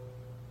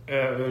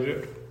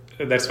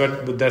 That's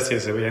what Buddha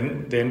says.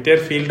 The entire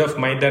field of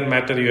mind and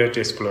matter you have to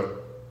explore.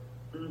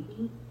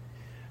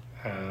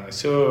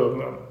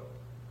 So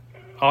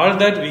all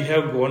that we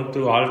have gone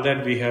through, all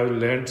that we have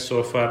learned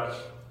so far,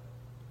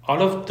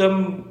 all of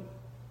them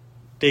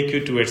take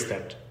you towards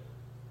that.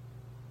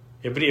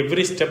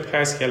 Every step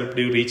has helped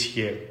you reach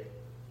here.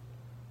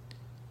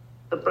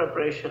 The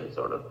preparation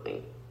sort of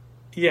thing.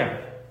 Yeah,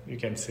 you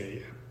can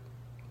say.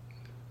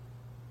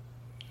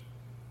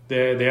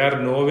 They are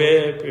no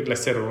way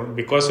lesser own.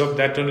 Because of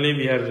that only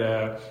we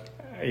are,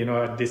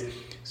 at this.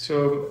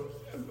 So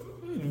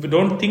we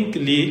don't think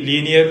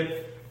linear.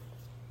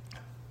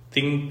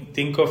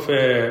 Think of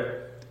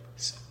a,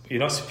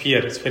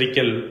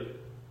 spherical.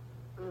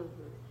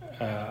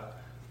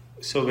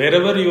 So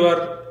wherever you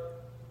are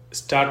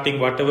starting,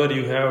 whatever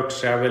you have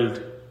traveled,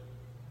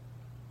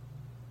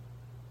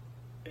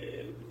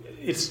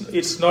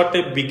 it's not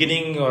a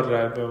beginning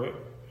or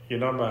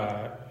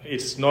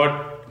it's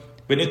not.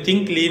 When you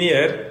think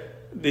linear,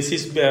 this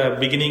is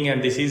beginning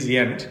and this is the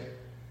end.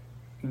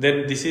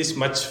 Then this is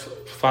much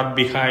far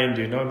behind.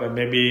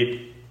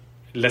 Maybe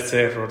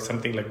lesser or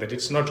something like that.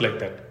 It's not like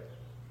that.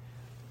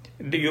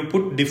 You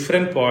put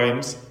different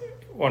points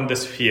on the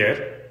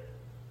sphere.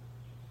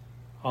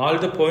 All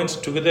the points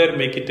together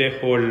make it a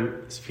whole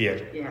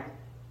sphere. Yeah.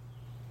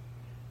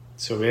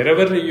 So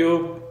wherever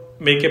you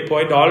make a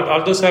point,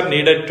 all those are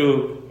needed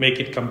to make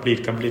it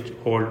complete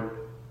whole.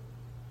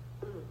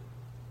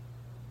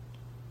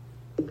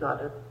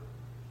 Got it.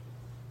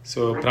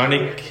 So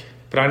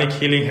pranic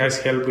healing has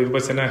helped,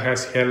 vipassana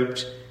has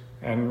helped,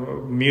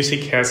 and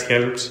music has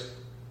helped.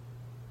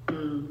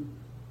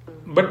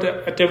 But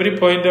at every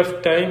point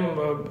of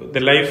time, the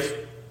life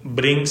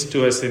brings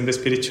to us in the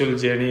spiritual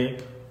journey,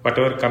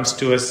 whatever comes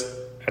to us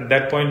at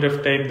that point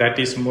of time, that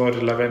is more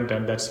relevant,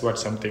 and that's what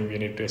something we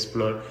need to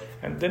explore.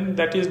 And then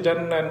that is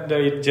done, and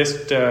it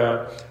just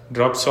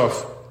drops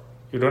off.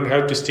 You don't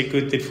have to stick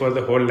with it for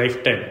the whole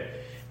lifetime.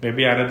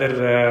 Maybe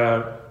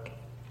another,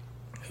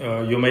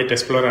 you might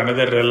explore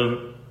another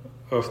realm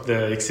of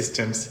the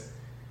existence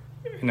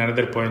in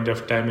another point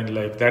of time in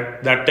life.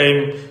 That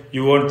time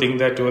you won't think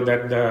that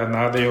that the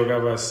Nada Yoga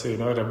was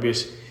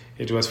rubbish.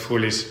 It was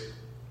foolish.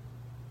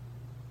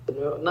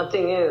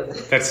 Nothing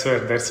is. That's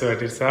what.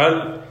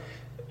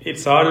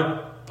 It's all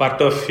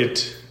part of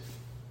it.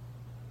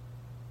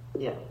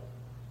 Yeah,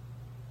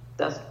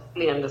 that's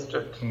fully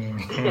understood.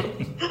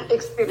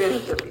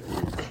 Experientially.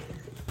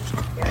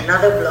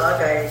 Another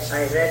blog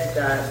I read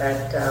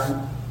that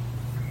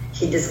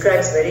he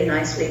describes very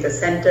nicely the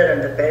center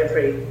and the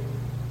periphery.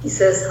 He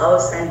says how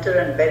center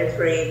and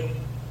periphery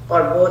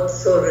are both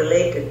so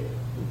related.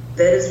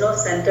 There is no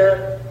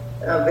center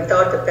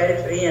without the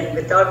periphery, and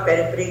without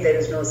periphery there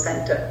is no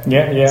center.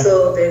 Yeah.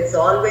 So there's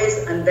always,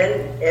 and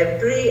then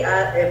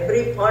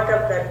every part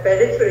of that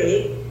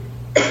periphery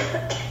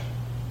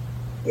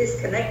is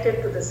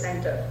connected to the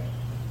center.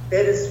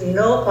 There is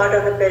no part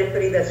of the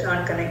periphery that's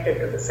not connected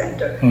to the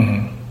center.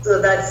 So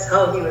that's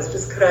how he was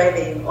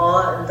describing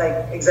all,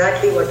 like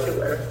exactly what you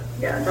were.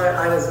 Yeah,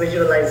 I was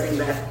visualizing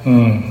that.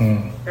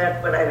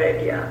 That's what I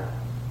read. Yeah.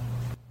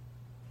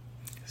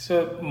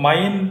 So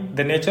mind,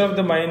 the nature of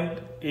the mind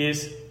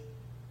is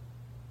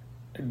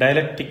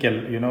dialectical,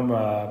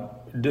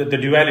 the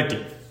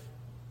duality.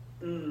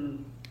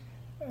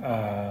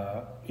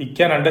 You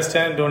can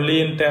understand only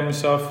in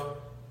terms of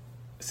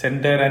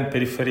center and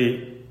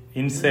periphery,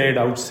 inside,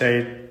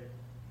 outside.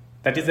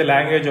 That is the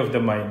language of the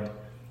mind.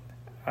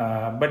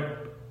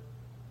 But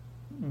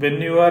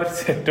when you are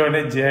set on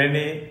a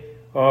journey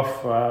of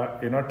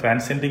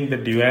transcending the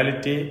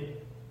duality,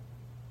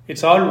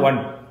 it's all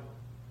one.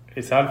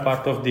 It's all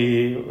part of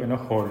the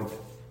whole.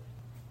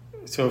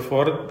 So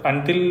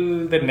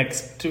until the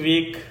next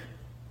week,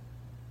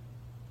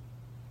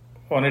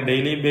 on a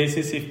daily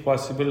basis, if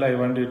possible, I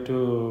want you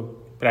to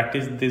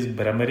practice this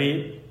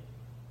Brahmari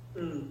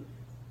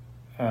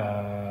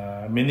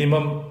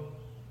minimum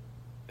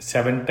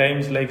 7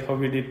 times, like how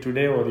we did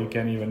today, or you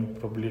can even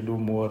probably do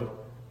more,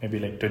 maybe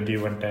like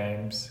 21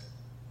 times.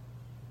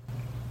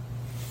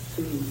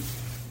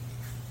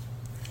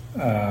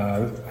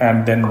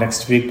 And then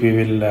next week we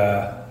will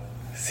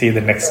see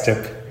the next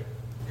step.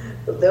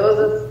 So there was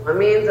a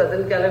Swami in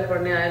Southern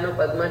California. I know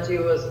Padma ji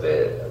was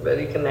very,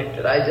 very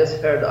connected. I just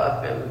heard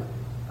of him.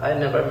 I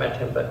never met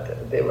him,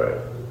 but they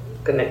were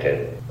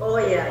connected. Oh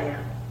yeah.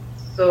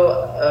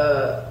 So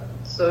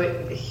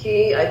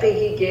I think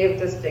he gave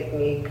this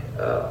technique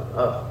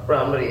of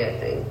Brahmari, I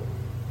think,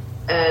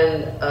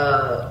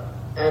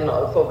 and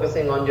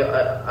focusing on your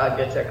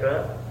Agya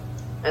chakra.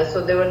 And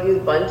so there were these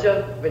bunch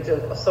of, which is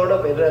sort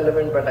of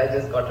irrelevant, but I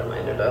just got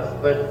reminded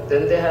of. But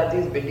then they have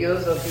these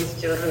videos of these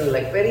children,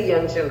 like very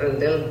young children.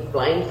 They'll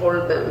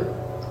blindfold them,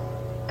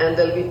 and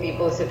there'll be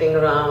people sitting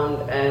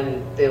around,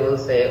 and they will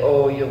say,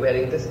 "Oh, you're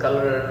wearing this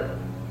color,"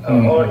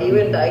 or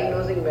even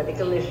diagnosing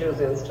medical issues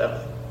and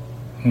stuff.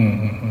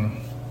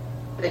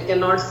 They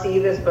cannot see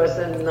this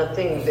person,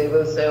 nothing. They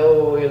will say,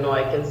 "Oh,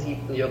 I can see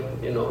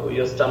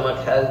your stomach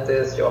has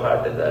this, your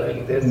heart is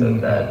having this or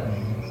that."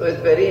 So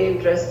it's very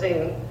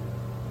interesting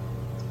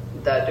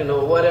that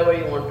whatever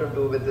you want to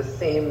do with the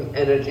same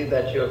energy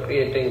that you're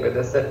creating with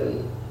a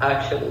certain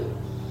action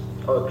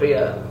or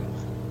kriya,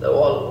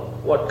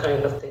 what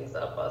kind of things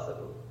are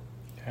possible.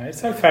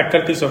 It's all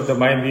faculties of the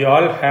mind. We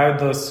all have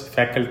those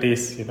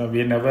faculties.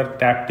 We never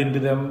tapped into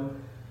them.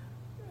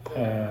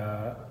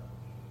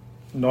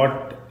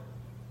 Not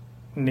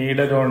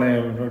needed on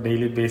a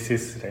daily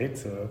basis, right?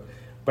 So,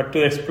 but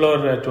to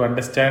explore, to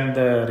understand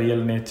the real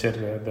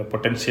nature, the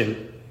potential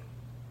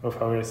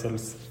of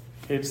ourselves,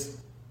 it's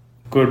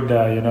good.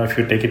 If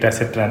you take it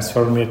as a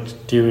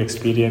transformative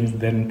experience,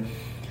 then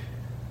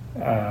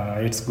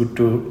it's good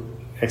to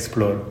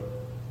explore.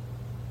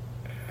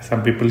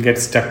 Some people get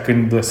stuck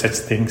in such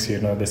things, the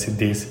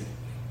siddhis.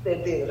 They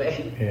do,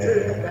 right?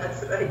 Yeah.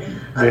 That's right.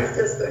 I was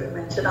just going to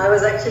mention, I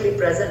was actually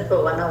present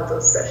for one of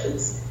those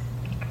sessions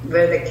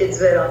where the kids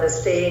were on the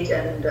stage,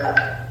 and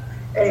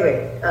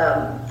anyway,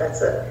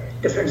 that's a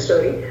different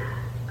story.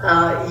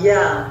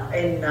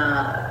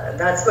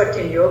 That's what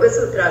in Yoga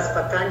Sutras,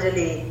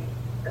 Patanjali,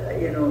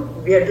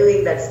 we are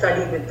doing that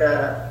study with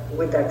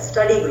that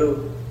study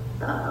group,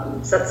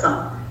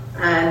 satsang,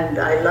 and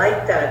I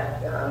like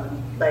that.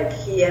 Like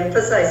he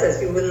emphasizes,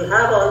 you will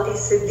have all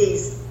these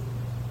siddhis,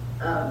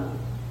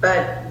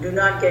 but do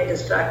not get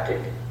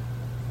distracted.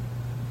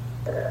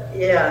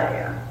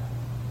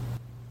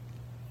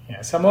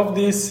 Some of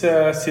these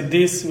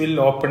siddhis will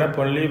open up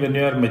only when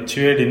you are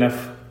matured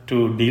enough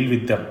to deal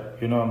with them.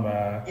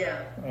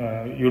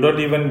 You don't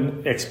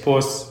even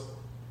expose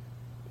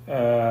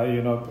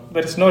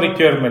there is no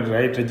requirement,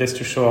 right? Just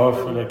to show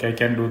off, like I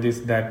can do this,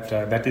 that.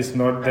 That is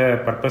not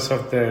the purpose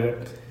of the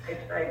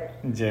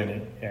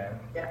journey. Yeah.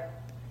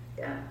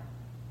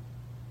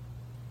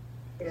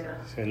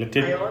 So let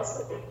it. I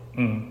also.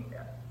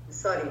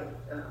 Sorry,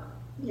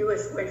 you were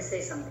going to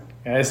say something.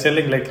 I was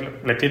telling, like,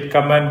 let it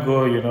come and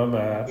go.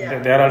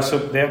 They are also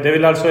they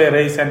will also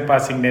arise and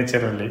passing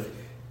nature only,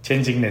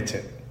 changing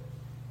nature.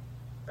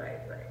 Right.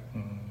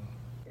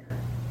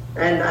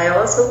 And I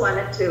also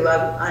wanted to.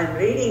 I'm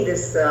reading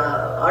this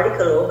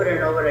article over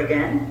and over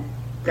again.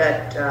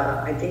 That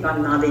I think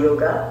on Nada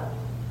Yoga.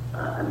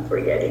 I'm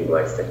forgetting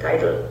what's the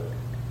title.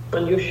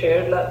 And you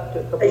shared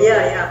that.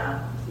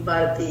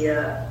 Bharati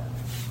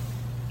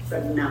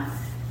Padma.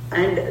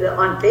 And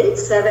on page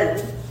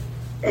 7.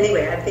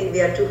 Anyway, I think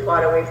we are too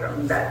far away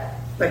from that.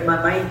 But my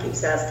mind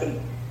keeps asking.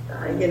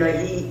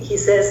 He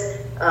says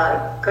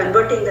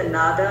converting the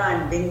nada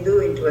and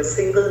bindu into a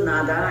single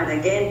nada, and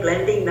again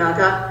blending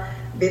nada,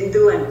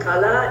 bindu and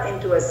kala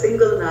into a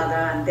single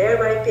nada, and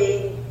thereby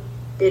paying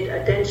it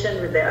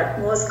attention with the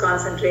utmost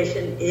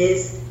concentration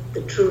is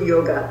the true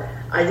yoga.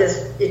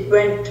 It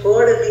went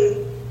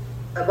totally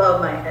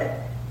above my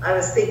head. I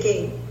was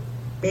thinking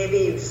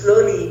maybe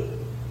slowly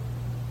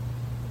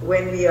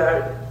when we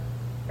are,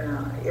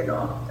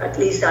 at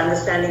least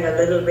understanding a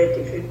little bit,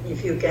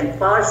 if you can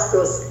parse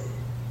those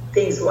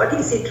things, what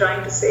is he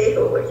trying to say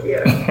over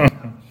here?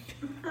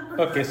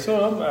 Okay,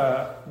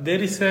 so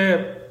there is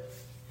a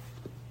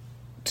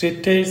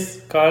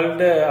treatise called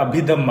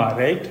Abhidhamma,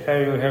 right?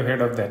 You have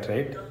heard of that,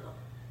 right?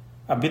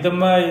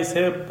 Abhidhamma is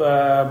a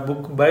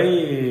book by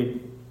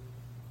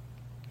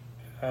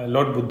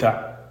Lord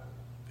Buddha,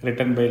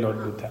 written by Lord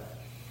Buddha.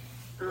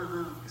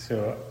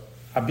 So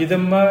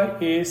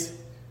Abhidhamma is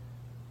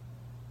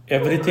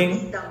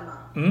everything.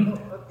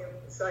 Okay,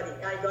 sorry,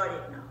 I got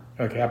it now.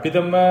 Okay,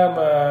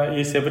 Abhidhamma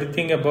is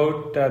everything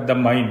about the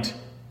mind.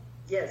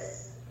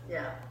 Yes,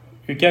 yeah.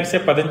 You can say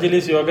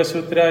Patanjali's Yoga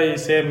Sutra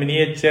is a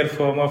miniature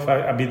form of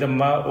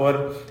Abhidhamma,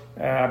 or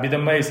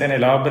Abhidhamma is an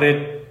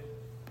elaborate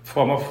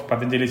form of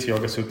Patanjali's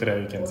Yoga Sutra,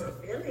 you can say.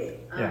 Really?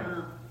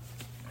 Yeah.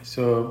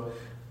 So,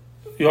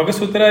 Yoga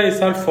Sutra is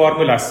all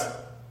formulas.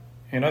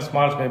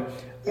 Small.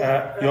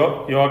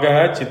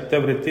 Yoga,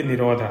 Chitta, Vritti,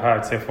 Nirodha.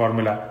 It's a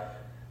formula.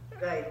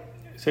 Right.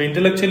 So,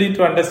 intellectually,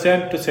 to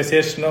understand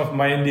cessation of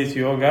mind is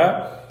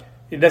yoga,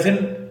 it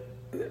doesn't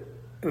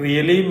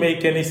really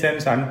make any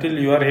sense until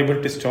you are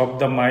able to stop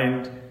the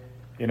mind.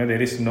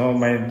 There is no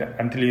mind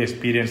until you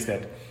experience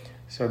that.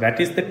 So, that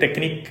is the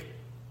technique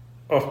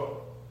of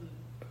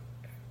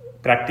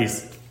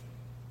practice.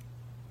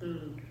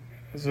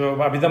 So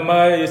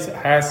Abhidhamma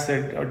has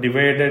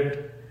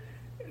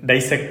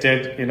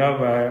dissected,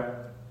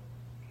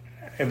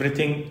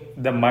 everything,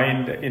 the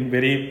mind in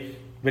very,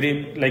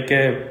 very like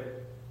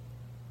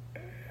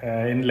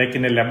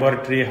in a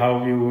laboratory,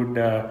 how you would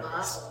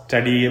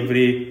study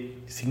every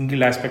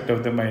single aspect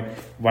of the mind.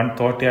 One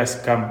thought has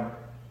come.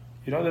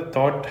 The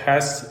thought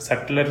has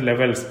subtler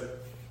levels.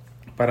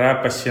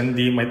 Para,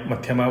 Pashyandi,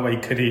 Madhyama,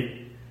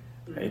 Vaikhari.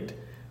 Right?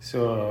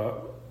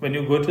 So when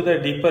you go to the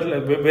deeper,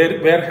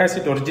 where has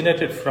it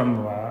originated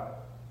from?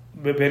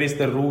 Where is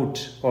the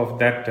root of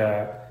that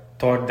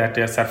thought that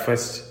has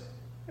surfaced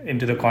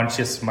into the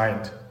conscious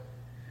mind?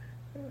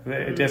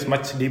 It has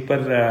much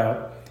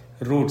deeper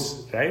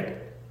roots, right?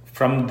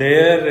 From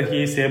there,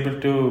 he is able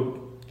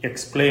to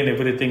explain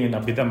everything in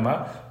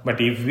Abhidhamma. But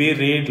if we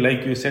read,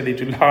 like you said, it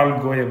will all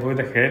go above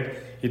the head.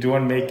 It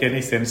won't make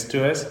any sense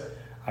to us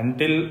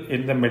until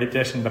in the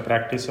meditation, the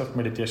practice of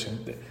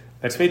meditation.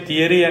 That's why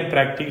theory and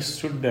practice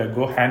should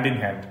go hand in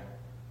hand.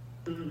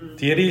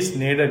 Theory is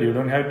needed. You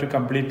don't have to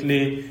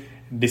completely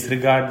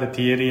disregard the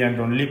theory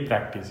and only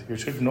practice. You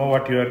should know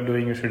what you are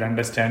doing. You should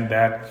understand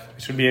that.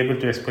 You should be able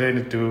to explain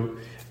it to,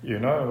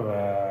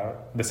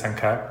 the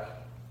Sangha.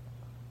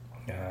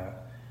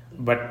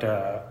 But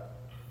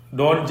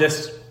don't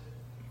just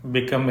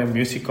become a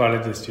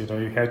musicologist.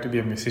 You have to be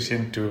a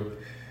musician too.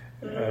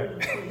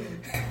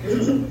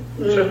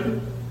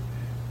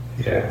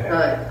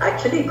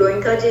 Actually,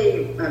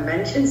 Goenkaji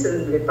mentions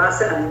in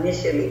Vipassana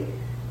initially,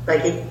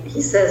 like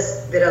he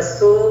says there are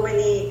so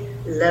many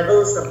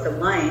levels of the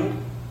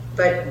mind,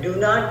 but do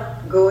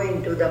not go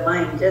into the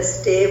mind,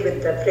 just stay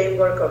with the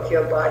framework of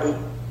your body,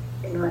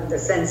 and the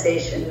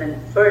sensation,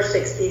 and first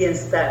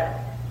experience that,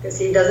 because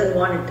he doesn't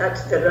want to touch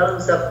the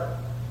realms of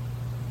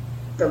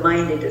the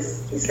mind.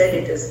 He said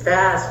it is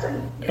vast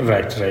and...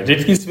 Right.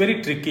 It is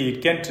very tricky.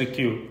 It can trick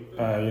you.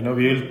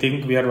 We will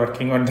think we are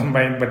working on the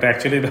mind, but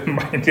actually the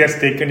mind has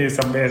taken you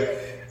somewhere.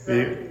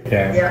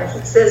 Yeah, he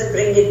says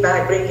bring it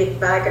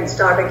back and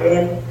start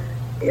again.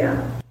 Yeah.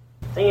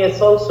 I think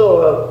it's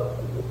also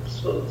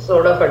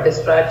sort of a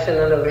distraction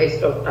and a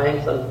waste of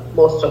time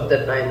most of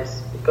the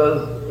times,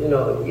 because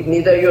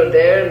neither you're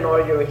there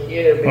nor you're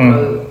here,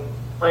 because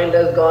mind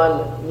has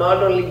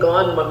not only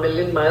gone a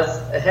million miles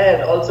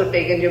ahead, also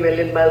taken you a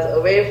million miles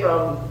away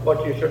from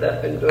what you should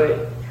have been doing.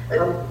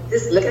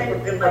 This kind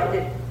of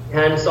reminded...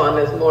 Hands-on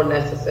is more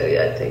necessary,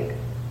 I think,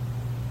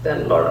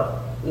 than a lot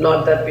of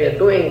Not that we are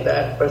doing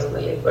that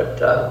personally,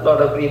 but a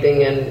lot of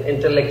reading and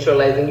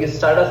intellectualizing. You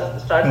start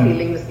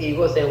feeling this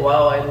ego saying,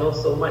 wow, I know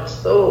so much,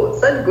 so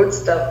such good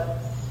stuff.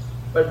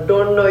 But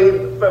don't know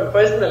it from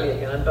personally,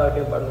 again, I'm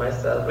talking about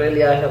myself.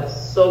 Really, I have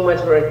so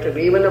much work to do,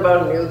 even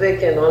about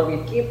music and all.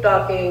 We keep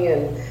talking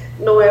and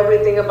know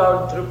everything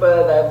about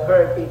Drupad. I've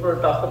heard people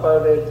talk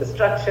about it, the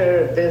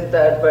structure, this,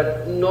 that,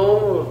 but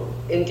no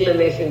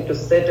inclination to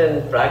sit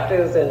and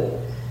practice and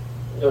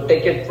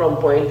take it from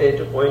point A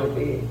to point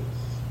B.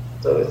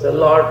 So it's a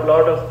lot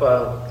of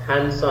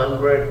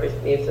hands-on work which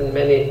we need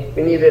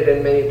it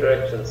in many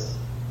directions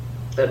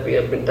that we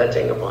have been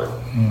touching upon.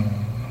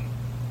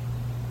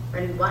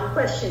 And one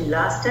question,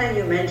 last time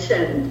you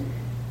mentioned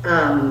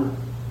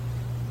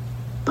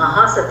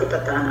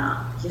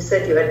Mahasatipatthana. You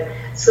said you had,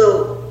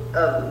 so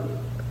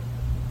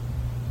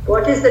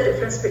what is the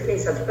difference between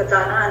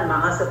Satipatthana and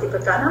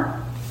Mahasatipatthana?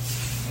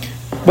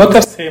 Both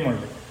are same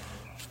only.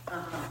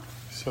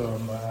 So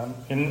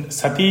in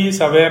Sati's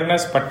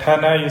awareness,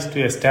 Patthana is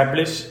to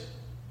establish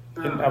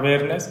in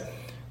awareness.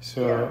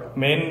 So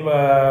main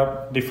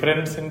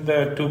difference in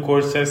the two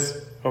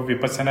courses of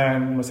Vipassana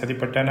and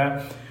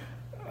Satipatthana.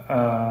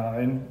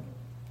 In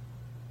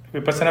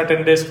Vipassana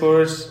 10 days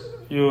course,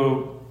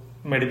 you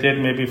meditate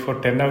maybe for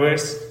 10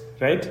 hours,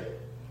 right?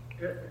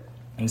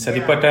 In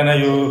Satipatthana,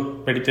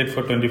 you meditate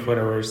for 24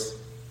 hours.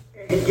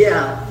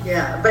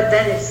 Yeah, but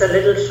then it's a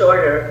little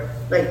shorter.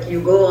 Like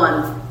you go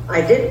on,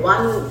 I did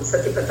one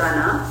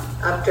Satipatthana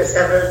after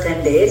several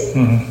 10 days,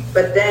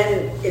 but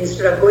then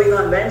instead of going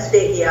on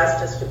Wednesday, he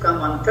asked us to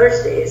come on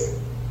Thursdays.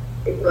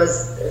 It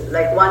was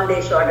like 1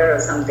 day shorter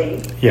or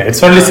something. Yeah,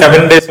 it's only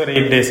 7 days or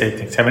 8 days, I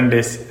think. 7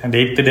 days, and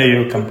 8th day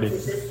you complete.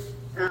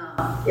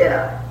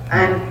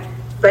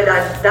 But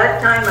at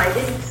that time I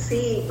didn't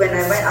see, when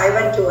I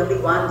went to only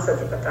one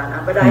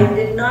Satipatthana, but I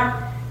did not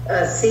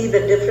see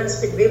the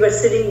difference. We were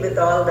sitting with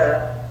all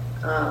the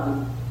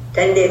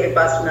 10-day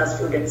Vipassana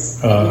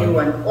students, new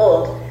and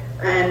old,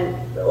 and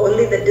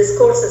only the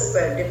discourses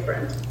were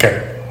different. Okay.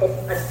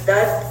 At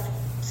that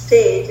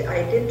stage,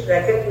 I didn't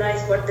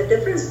recognize what the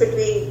difference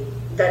between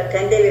that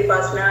 10-day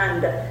Vipassana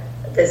and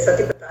the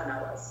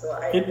Satipatthana was. So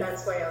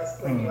that's why I was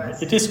going to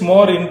ask. It is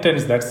more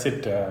intense, that's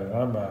it.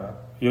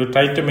 You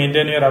try to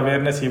maintain your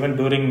awareness even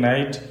during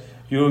night.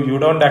 You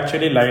don't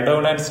actually lie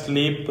down and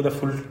sleep the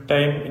full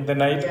time in the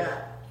night.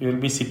 Yeah. You will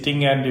be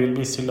sitting and you will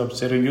be still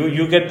observing.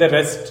 You get the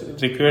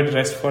required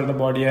rest for the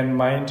body and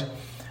mind.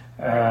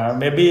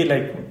 Maybe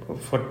like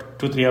for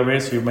 2-3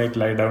 hours you might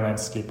lie down and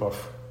sleep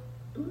off.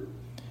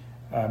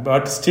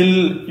 But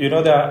still,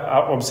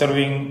 the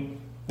observing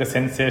the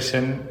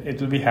sensation, it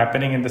will be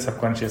happening in the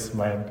subconscious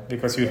mind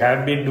because you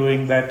have been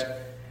doing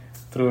that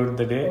throughout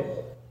the day.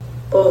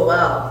 Oh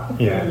wow!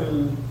 Yeah.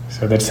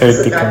 So that's how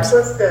it becomes.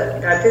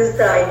 That is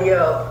the idea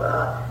of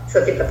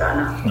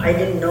Satipatthana. I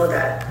didn't know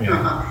that.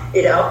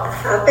 It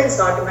happens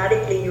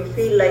automatically. You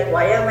feel like,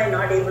 why am I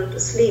not able to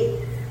sleep?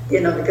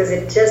 Because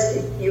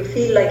you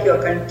feel like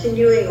you're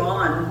continuing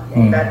on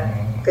in that.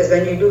 Because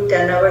when you do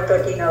 10-hour,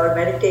 13-hour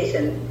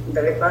meditation,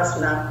 the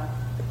Vipassana,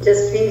 it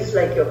just feels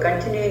like you're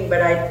continuing,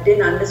 but I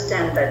didn't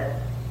understand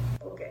that.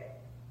 Okay,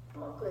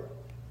 all good.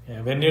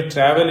 Yeah, when you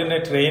travel in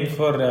a train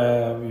for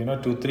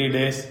 2-3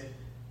 days,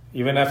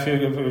 even if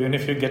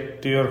you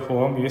get to your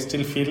home, you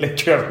still feel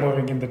like you are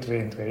moving in the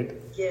train, right?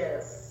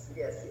 Yes.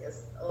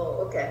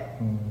 Oh, okay.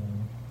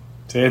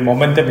 So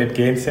it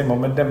gains a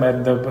momentum,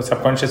 and the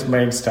subconscious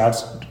mind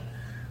starts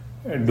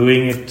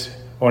doing it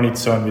on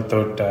its own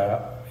without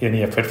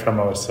any effort from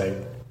our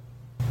side.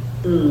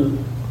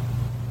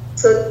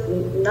 So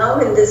now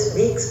in this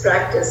week's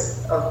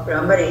practice of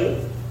Brahmari,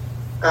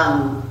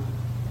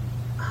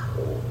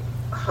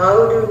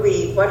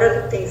 what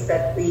are the things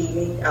that we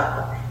need?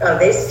 Are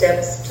there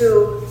steps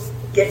to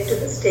get to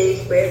the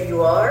stage where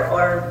you are,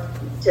 or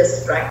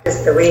just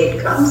practice the way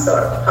it comes, or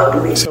how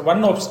do we? So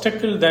one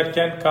obstacle that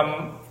can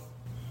come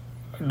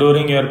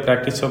during your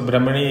practice of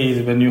Brahmani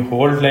is when you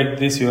hold like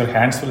this, your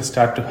hands will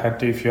start to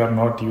hurt if you are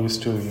not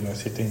used to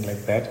sitting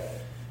like that.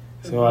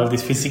 So all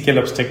these physical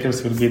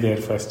obstacles will be there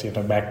first,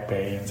 back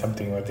pain,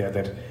 something or the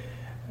other,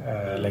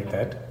 like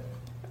that.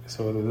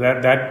 So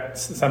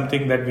that's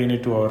something that we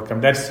need to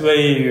overcome. That's why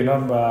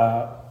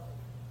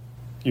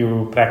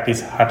you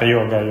practice Hatha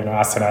Yoga,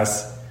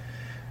 asanas,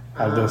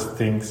 all those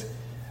things.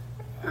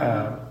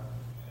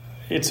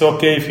 It's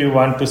okay if you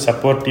want to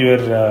support your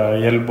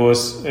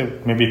elbows,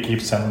 maybe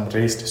keep some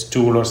raised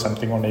stool or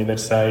something on either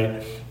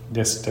side,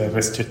 just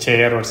rest a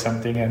chair or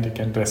something, and you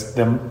can rest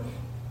them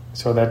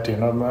so that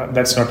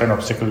that's not an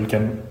obstacle. You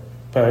can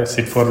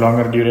sit for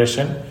longer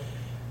duration.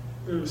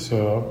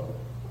 So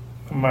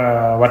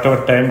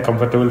whatever time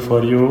comfortable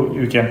for you,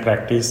 you can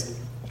practice.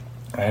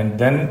 And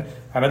then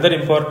another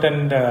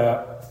important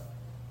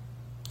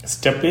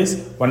step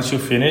is, once you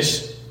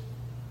finish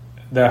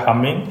the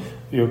humming,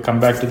 you come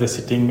back to the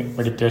sitting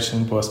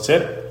meditation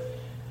posture.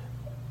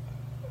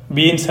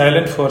 Be in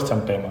silent for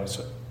some time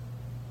also.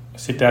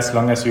 Sit as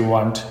long as you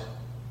want.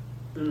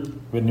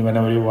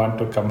 Whenever you want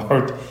to come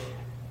out,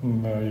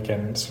 you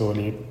can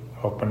slowly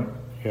open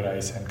your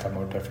eyes and come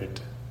out of it.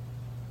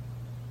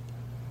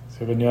 So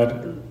So when you are...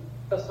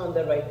 Focus on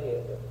the right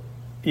ear.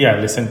 Yeah,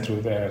 listen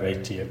through the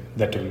right ear.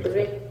 That will...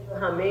 During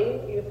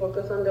humming, you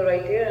focus on the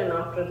right ear, and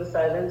after the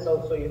silence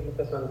also you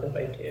focus on the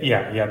right ear.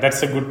 Yeah,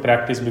 that's a good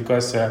practice,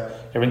 because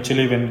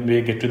eventually when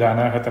we get to the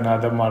Anahata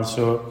Nadam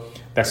also,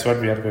 that's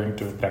what we are going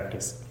to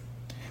practice.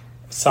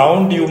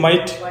 Sound you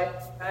might...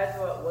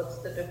 What's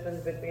the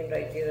difference between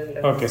right ear and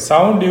left? Okay,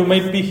 sound you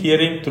might be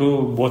hearing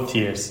through both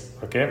ears,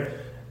 okay?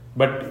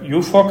 But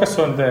you focus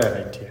on the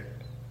right ear.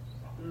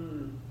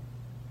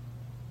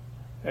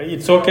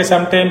 It's okay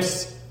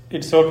sometimes.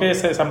 It's okay.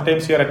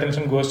 Sometimes your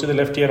attention goes to the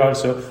left ear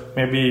also.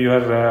 Maybe you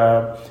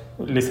are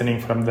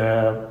listening from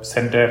the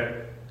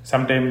center.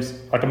 Sometimes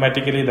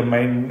automatically the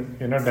mind,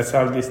 does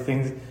all these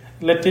things.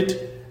 Let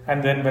it,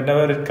 and then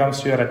whenever it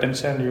comes to your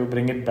attention, you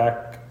bring it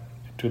back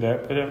to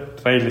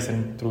try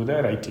listening through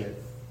the right ear.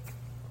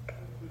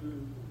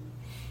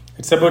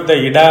 It's about the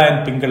Ida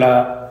and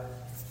Pingala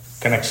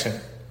connection.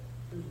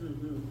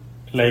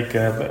 Like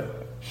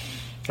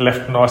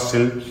left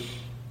nostril,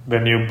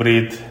 when you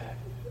breathe,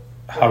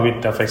 how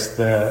it affects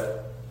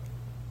the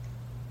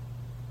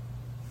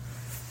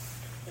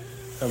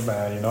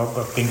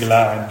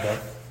Pingala and the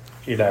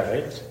Ida,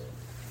 right?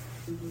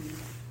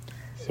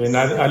 So in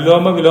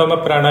Aloma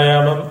Viloma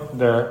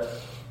Pranayamam,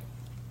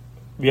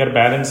 we are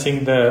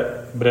balancing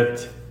the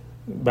breath,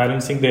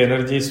 balancing the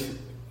energies.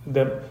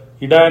 The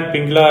Ida and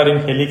Pingala are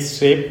in helix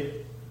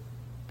shape,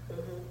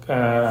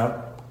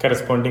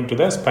 corresponding to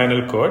the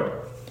spinal cord.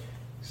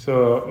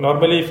 So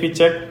normally if we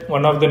check,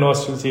 one of the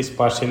nostrils is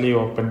partially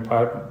open,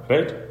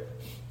 right?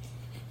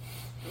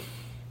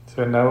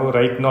 So now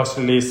right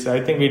nostril is,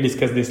 I think we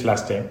discussed this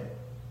last time.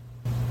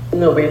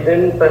 No, we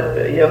didn't, but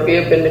we have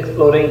been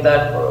exploring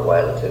that for a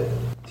while too.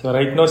 So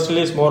right nostril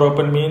is more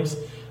open means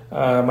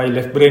my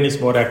left brain is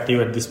more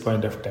active at this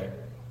point of time.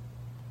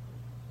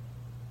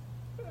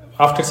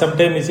 After some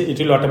time, it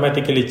will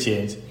automatically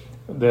change.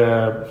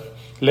 The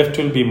left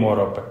will be more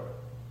open.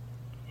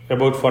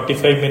 About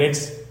 45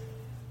 minutes,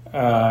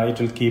 it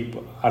will keep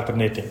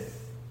alternating.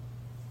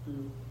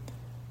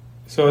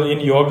 So in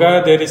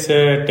yoga, there is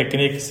a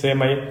technique, say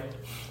my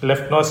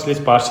left nostril is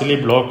partially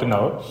blocked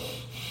now.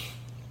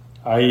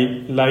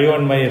 I lie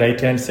on my right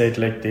hand side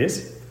like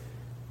this.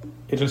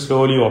 It will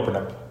slowly open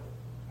up.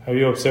 Have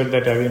you observed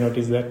that? Have you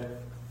noticed that?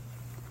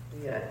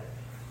 Yeah.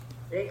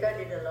 Rekha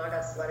did a lot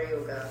of Swara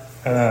Yoga.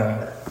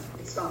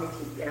 It's from it,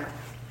 yeah.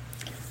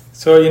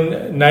 So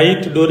in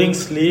night, during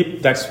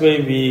sleep, that's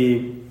why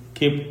we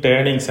keep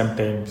turning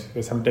sometimes.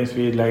 Sometimes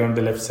we lie on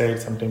the left side,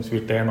 sometimes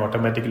we turn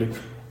automatically.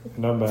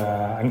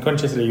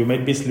 Unconsciously, you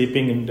might be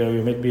sleeping,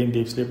 you might be in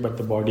deep sleep, but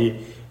the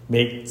body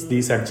makes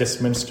these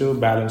adjustments to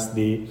balance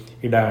the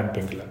Ida and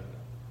Pingala.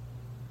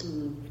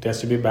 It has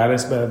to be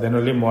balanced, but then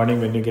only morning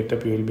when you get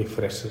up, you will be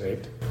fresh,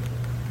 right?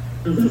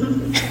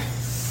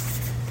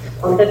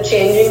 On the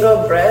changing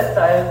of breath,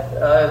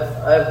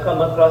 I've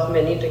come across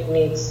many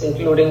techniques,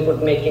 including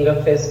making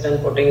a fist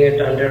and putting it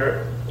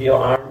under your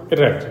arm.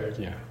 Right,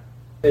 yeah.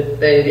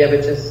 With the area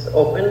which is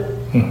open.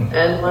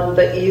 And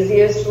the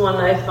easiest one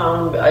I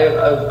found,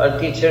 a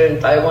teacher in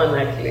Taiwan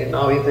actually,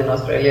 now he's in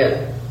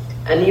Australia,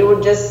 and he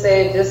would just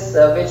say,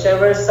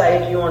 whichever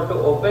side you want to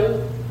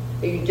open,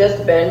 you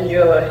just bend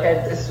your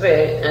head this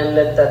way and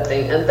let that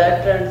thing, and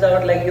that turns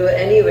out like you're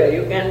anywhere.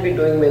 You can be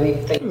doing many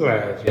things,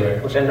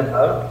 put and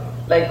about.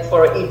 Like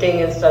for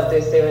eating and stuff,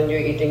 they say when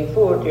you're eating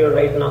food, your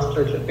right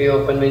nostril should be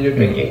open. When you're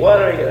drinking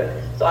water,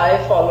 so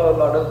I follow a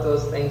lot of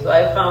those things. So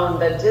I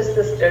found that just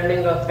this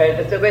turning of head,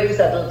 it's a very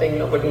subtle thing.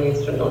 Nobody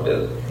needs to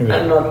notice.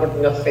 I'm not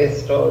putting a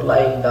fist or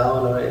lying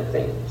down or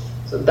anything.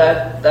 So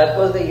that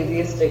was the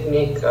easiest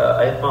technique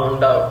I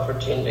found out for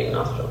changing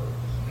nostril.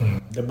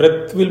 The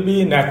breath will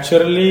be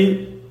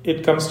naturally,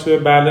 it comes to a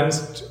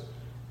balanced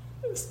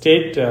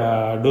state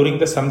during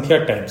the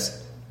Sandhya times.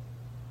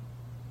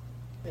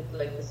 It's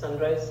like the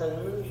sunrise,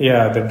 sunrise?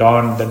 Yeah, the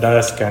dawn, the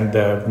dusk, and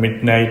the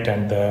midnight,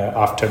 and the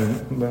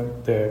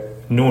afternoon, the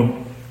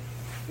noon.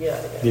 Yeah.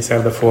 These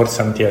are the 4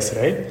 Sandhyas,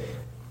 right?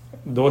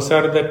 Those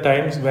are the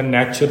times when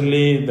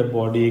naturally the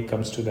body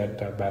comes to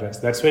that balance.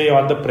 That's why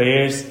all the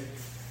prayers,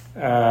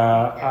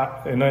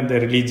 the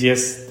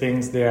religious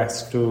things, they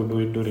ask to do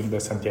it during the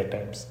Sandhya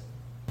times.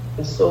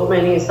 So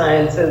many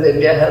sciences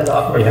India has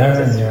offered.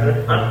 It's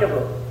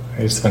remarkable.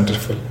 It's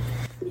wonderful.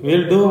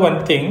 We'll do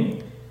one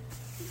thing.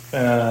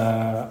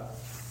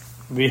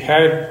 We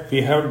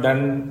have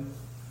done,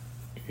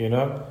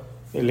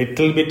 a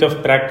little bit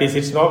of practice.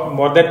 It's not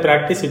more than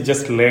practice. It's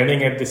just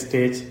learning at this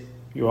stage.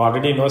 You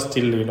already know.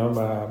 Still,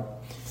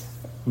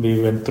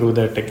 we went through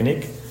the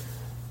technique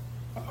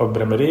of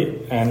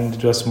Brahmari, and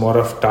it was more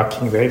of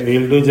talking. Right?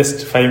 We'll do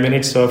just 5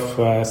 minutes of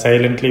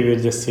silently.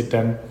 We'll just sit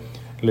and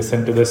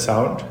listen to the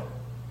sound.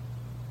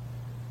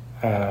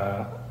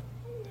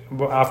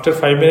 After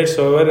 5 minutes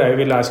over, I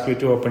will ask you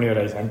to open your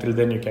eyes. Until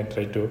then, you can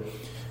try to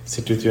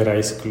sit with your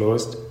eyes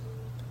closed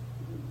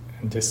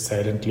and just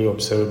silently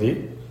observe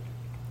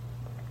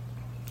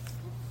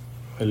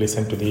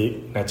listen to the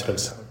natural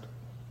sound.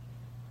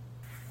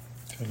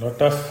 A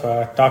lot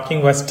of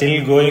talking was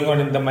still going on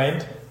in the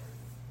mind.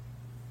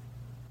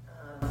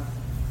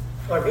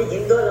 or the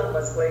Hindolam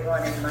was going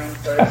on in mind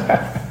first.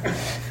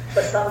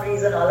 For some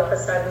reason, all of a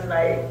sudden,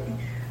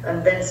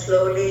 and then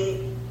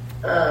slowly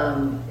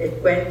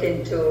it went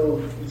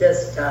into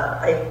just,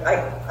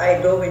 I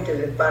dove into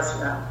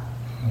Vipassana,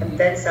 and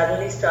then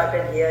suddenly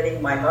started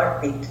hearing my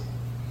heartbeat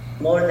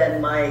more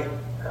than my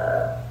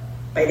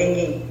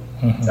ringing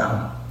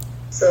sound.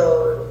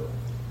 So,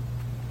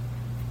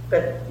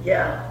 but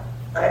yeah,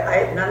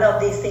 none of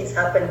these things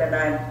happen when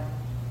I'm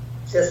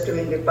just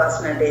doing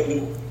Vipassana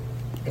daily.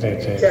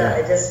 Right.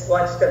 I just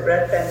watch the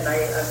breath and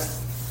I'm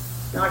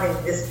not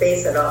in this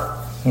space at all.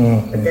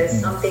 But there's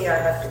something I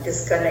have to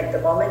disconnect. The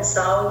moment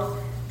sound,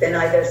 then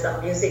either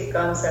some music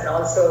comes, and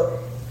also,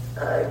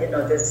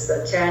 this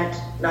chant,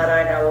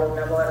 Narayana Om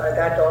Namo,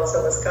 that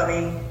also was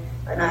coming.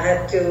 And I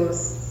had to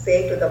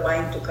say to the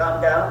mind to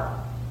calm down,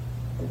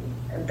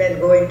 and then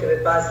go into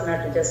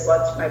Vipassana to just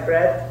watch my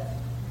breath.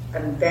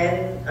 And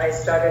then I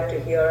started to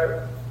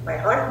hear my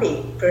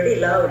heartbeat pretty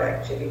loud,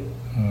 actually.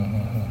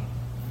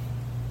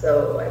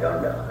 So I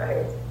don't know.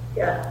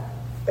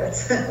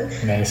 That's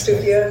nice.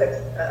 To hear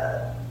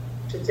that,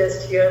 to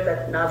just hear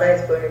that Nada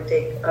is going to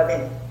take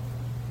again.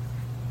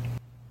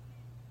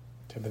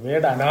 So the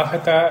word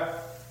Anahata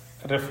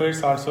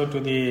refers also to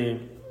the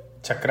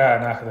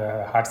chakra,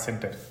 the heart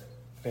center,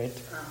 right?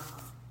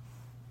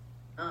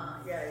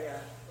 Yeah.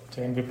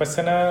 So in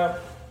Vipassana,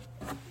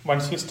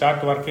 once you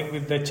start working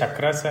with the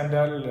chakras and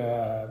all,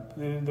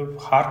 the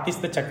heart is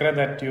the chakra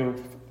that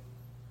you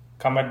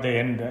come at the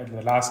end,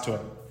 the last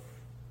one.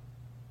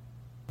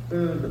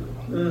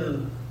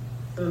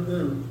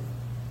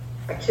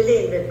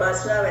 Actually, in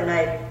Vipassana, when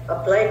I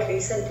applied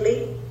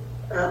recently,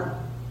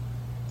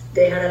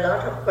 they had a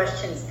lot of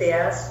questions. They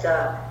asked,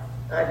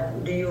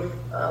 do you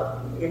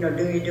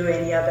do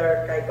any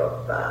other type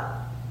of,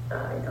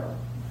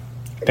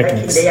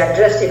 techniques? They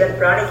addressed even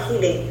pranic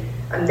healing,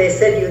 and they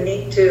said you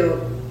need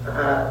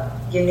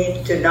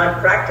to not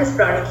practice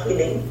pranic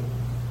healing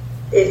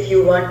if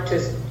you want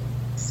to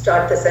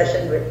start the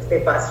session with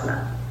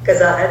Vipassana. Because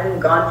I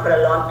hadn't gone for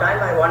a long time,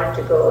 I wanted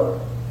to go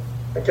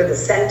to the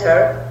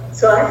center.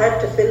 So I had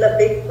to fill a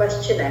big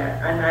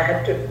questionnaire, and I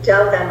had to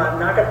tell them I'm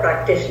not a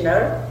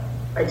practitioner,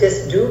 I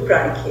just do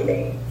pranic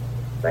healing.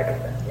 Like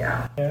that,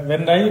 yeah.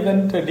 When I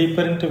went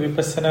deeper into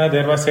Vipassana,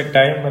 there was a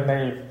time when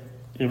I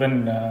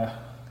even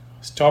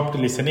stopped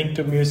listening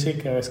to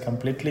music. I was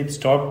completely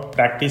stopped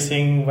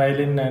practicing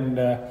violin and...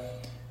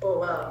 oh,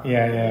 wow.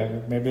 Yeah,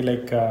 maybe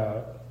like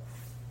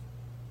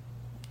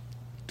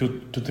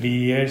 2 to 3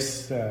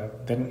 years.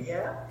 Then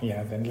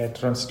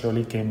later on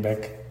slowly came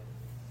back.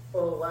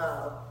 Oh,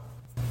 wow.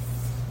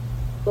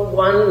 So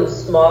one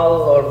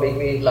small or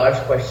maybe large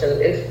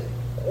question, if,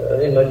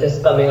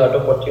 just coming out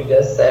of what you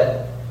just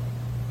said.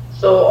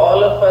 So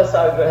all of us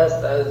are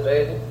grihasthas,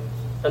 right?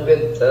 And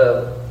with,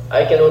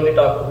 I can only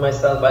talk to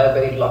myself, I have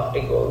very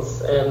lofty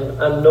goals, and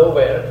I'm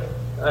nowhere.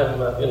 I'm,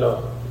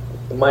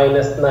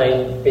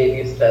 -9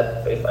 baby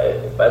step, if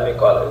I may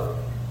call it.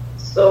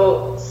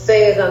 So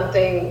say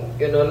something,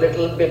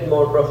 little bit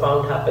more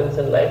profound happens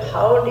in life.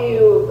 How do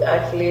you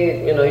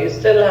actually, you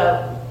still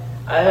have,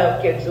 I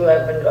have kids who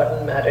haven't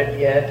gotten married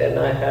yet, and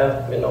I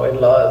have,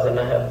 in-laws, and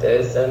I have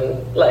this,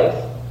 and life,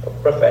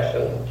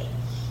 profession.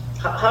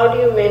 How do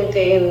you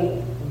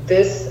maintain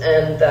this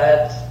and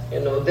that?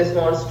 This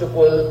wants to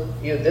pull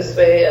you this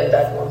way, and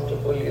that wants to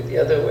pull you the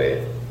other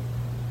way.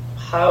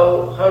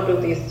 How do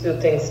these two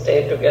things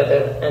stay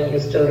together, and you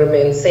still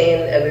remain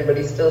sane?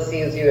 Everybody still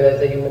sees you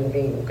as a human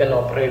being who can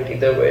operate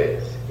either way.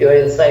 Your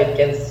insight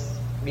can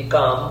be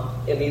calm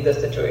in either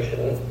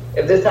situation.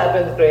 If this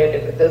happens, great.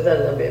 If it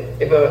doesn't,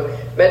 if a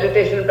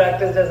meditation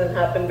practice doesn't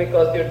happen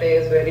because your day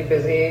is very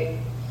busy,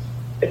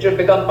 it should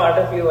become part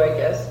of you, I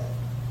guess.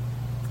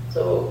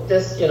 So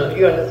just, you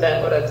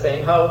understand what I'm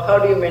saying. How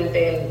do you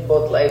maintain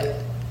both life?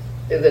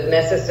 Is it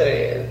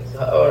necessary,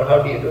 or how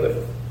do you do it?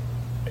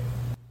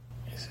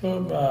 So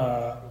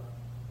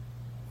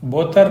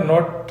both are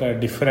not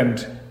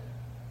different.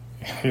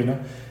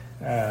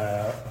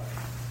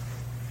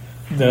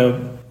 The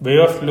way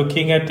of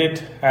looking at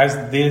it as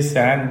this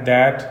and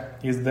that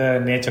is the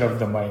nature of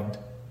the mind,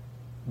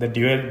 the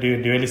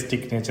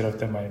dualistic nature of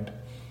the mind.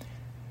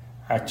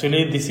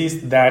 Actually, this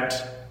is that,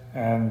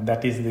 and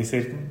that is this.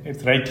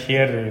 It's right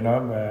here,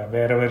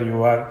 wherever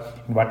you are,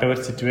 in whatever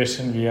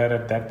situation we are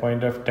at that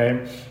point of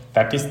time,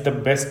 that is the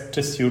best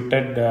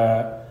suited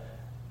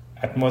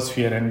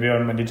atmosphere,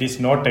 environment. It is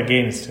not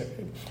against.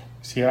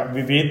 See,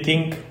 we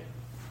think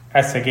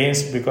as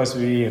against because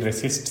we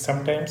resist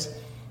sometimes.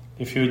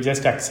 If you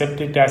just accept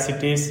it as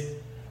it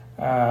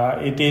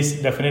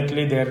is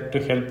definitely there to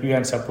help you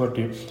and support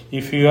you.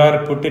 If you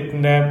are put it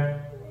in a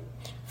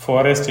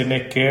forest, in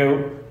a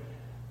cave,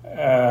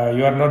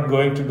 you are not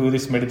going to do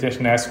this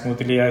meditation as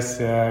smoothly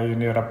as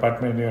in your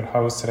apartment, in your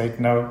house right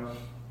now,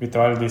 with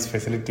all these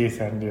facilities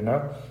and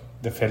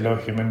the fellow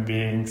human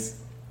beings.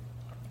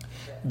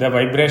 The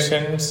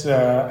vibrations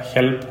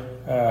help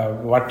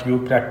what you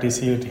practice.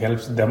 It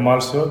helps them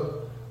also.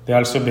 They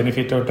also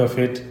benefit out of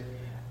it.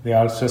 They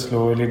also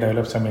slowly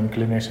develop some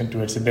inclination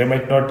towards it. They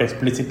might not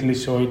explicitly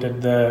show it at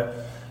the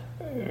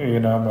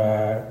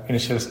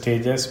initial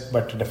stages,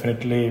 but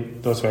definitely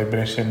those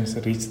vibrations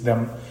reach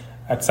them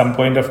at some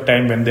point of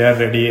time when they are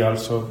ready.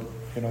 Also,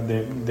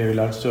 they will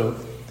also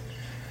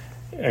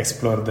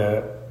explore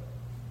the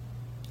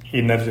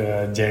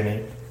inner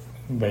journey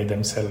by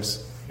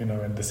themselves,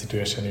 when the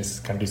situation is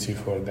conducive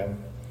for them.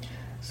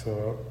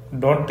 So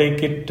don't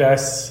take it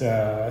as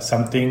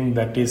something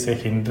that is a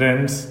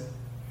hindrance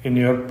in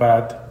your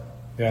path.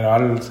 They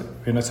are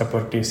all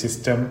supportive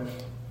system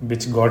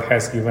which God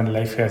has given,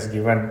 life has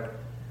given.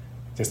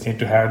 Just need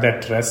to have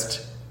that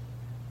trust.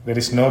 There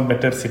is no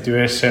better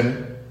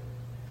situation.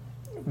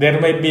 There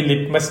might be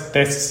litmus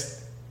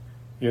tests.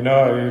 You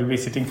will be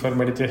sitting for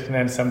meditation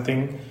and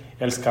something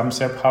else comes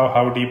up.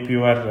 How deep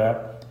you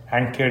are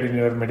anchored in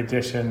your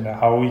meditation,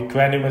 how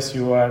equanimous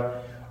you are.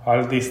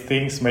 All these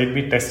things might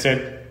be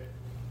tested.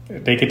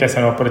 Take it as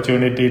an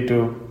opportunity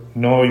to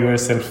know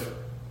yourself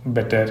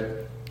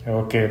better.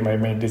 Okay, my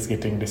mind is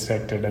getting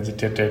distracted,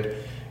 agitated.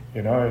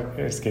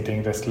 It's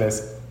getting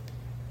restless.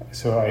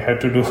 So I have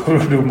to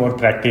do more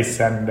practice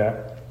and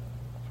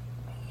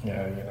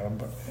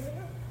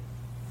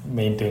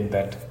maintain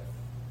that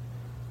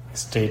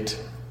state.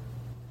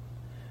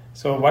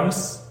 So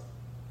once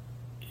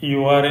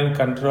you are in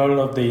control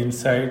of the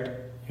inside,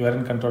 you are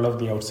in control of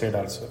the outside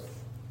also.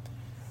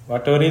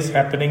 Whatever is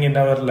happening in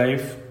our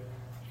life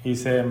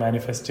is a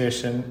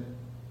manifestation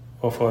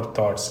of our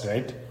thoughts,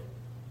 right?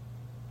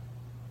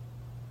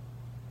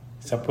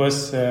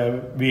 Suppose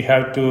we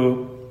have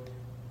to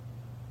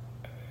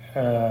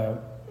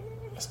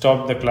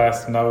stop the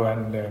class now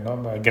and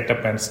get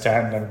up and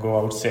stand and go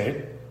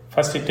outside.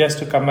 First it has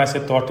to come as a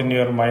thought in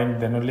your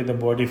mind, then only the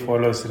body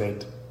follows,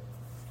 right?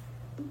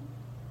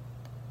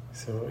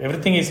 So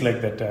everything is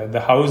like that.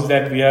 The house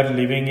that we are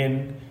living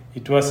in,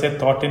 it was a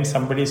thought in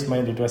somebody's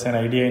mind, it was an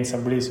idea in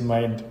somebody's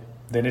mind,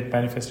 then it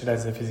manifested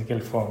as a physical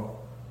form.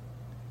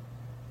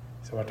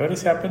 So whatever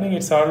is happening,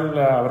 it's all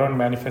our own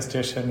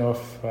manifestation of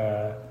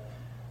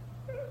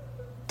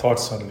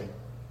thoughts only.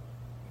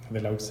 The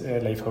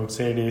life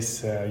outside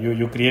is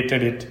you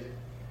created it,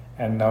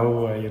 and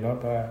now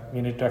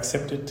we need to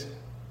accept it.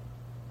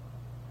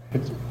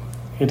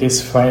 It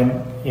is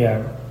fine.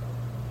 Yeah.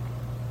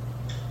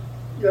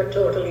 You're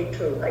totally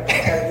true. I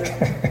can tell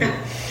you.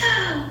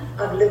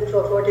 I've lived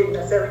for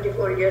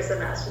 74 years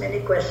and asked many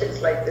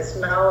questions like this.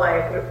 Now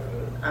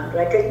I'm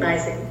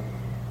recognizing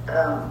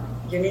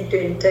you need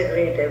to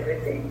integrate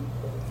everything.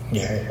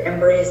 Yeah.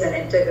 Embrace and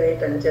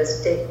integrate and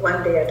just take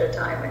one day at a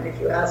time. And if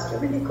you ask too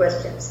many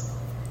questions,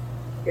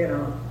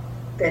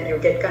 then you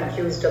get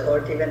confused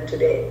about even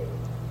today,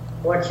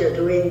 what you're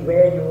doing,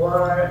 where you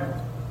are.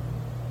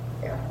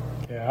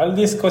 All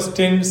these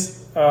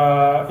questions,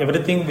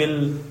 everything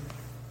will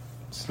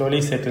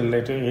slowly settle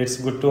later. It's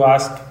good to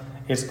ask,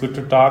 it's good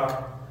to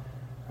talk.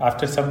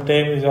 After some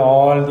time,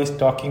 all this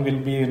talking will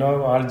be,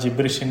 all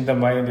gibberish in the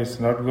mind. It's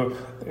not good.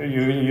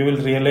 You will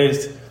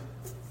realize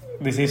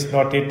this is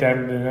not it,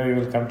 and you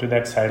will come to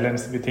that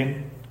silence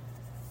within.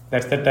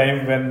 That's the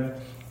time when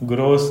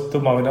Gurostu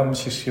Maunam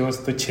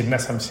Shishyostu Chinna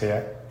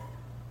Samshaya.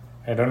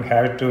 I don't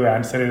have to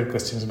answer your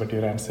questions, but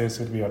your answers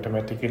will be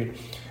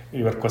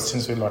your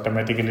questions will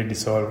automatically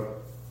dissolve.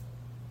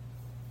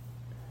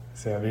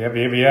 So we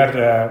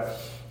are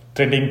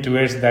trending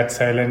towards that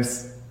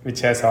silence which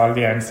has all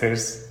the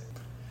answers.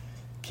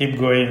 Keep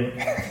going.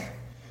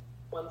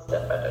 One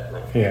step at a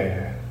time.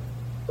 Yeah.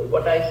 So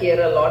what I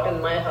hear a lot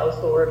in my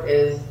household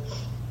is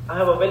I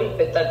have a very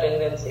pitta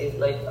tendency.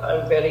 Like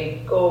I'm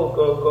very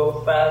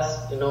go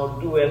fast,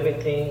 do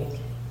everything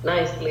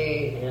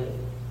nicely, and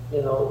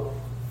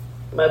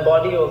my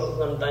body also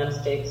sometimes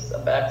takes a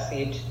back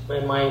seat. My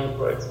mind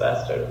works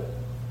faster.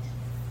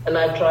 And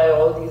I try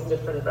all these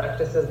different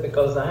practices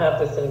because I have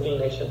this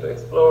inclination to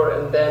explore,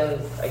 and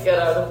then I get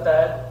out of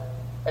that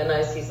and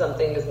I see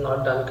something is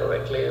not done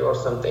correctly or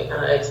something,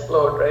 and I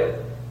explode, right?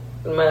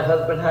 And my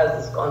husband has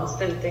this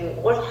constant thing,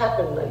 what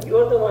happened?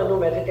 You're the one who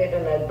meditated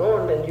and I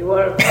don't, and you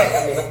are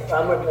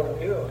calmer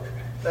than you,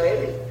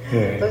 right?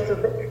 Yeah. So it's a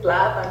big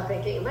slap. I'm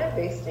thinking, am I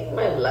wasting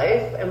my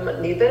life?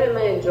 Neither am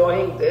I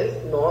enjoying this,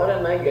 nor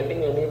am I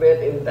getting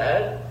anywhere in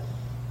that.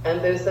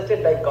 And there's such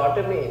a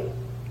dichotomy.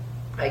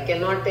 I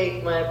cannot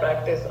take my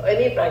practice,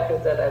 any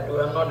practice that I do,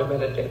 I'm not a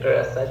meditator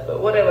as such,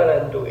 but whatever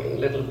I'm doing,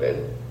 little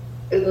bit,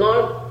 is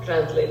not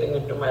translating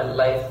into my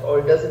life, or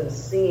it doesn't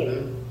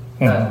seem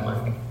that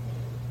much.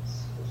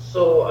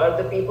 So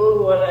are the people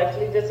who are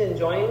actually just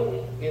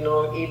enjoying,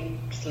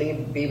 eat,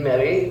 sleep, be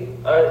merry,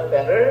 are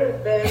better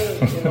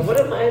than, what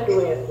am I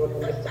doing?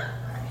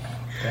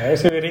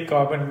 It's a very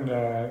common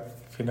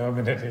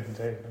phenomenon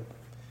in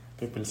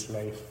people's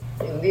life.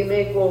 Hindi में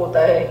एक वो होता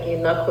है कि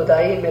ना खुदा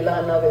ही मिला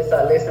ना वे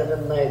साले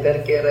सनम ना इधर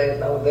के रहे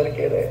ना उधर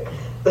के रहे.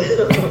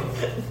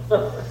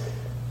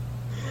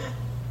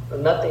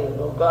 Nothing,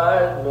 no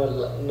God,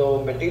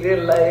 no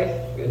material life,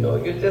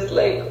 you're just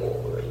like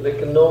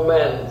no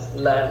man's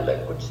land,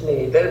 like kuch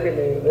nahi, idhar bhi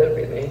nahi, udhar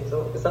bhi nahi. So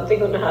is something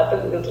going to happen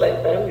in this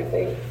lifetime, you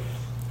think?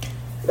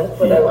 That's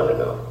what I want to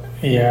know.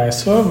 Yeah,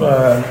 so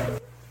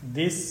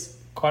these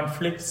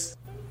conflicts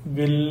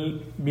will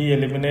be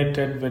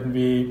eliminated when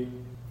we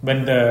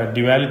when the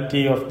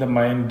duality of the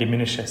mind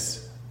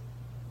diminishes,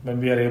 when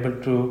we are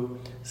able to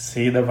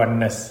see the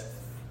oneness.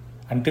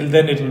 Until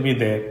then it will be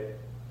there.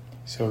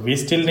 So we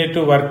still need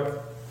to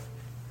work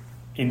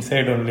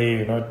inside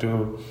only,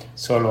 to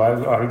solve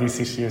all these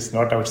issues,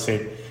 not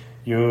outside.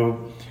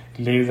 You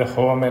leave the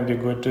home and you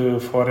go to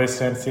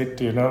forest and sit,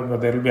 there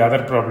will be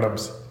other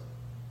problems.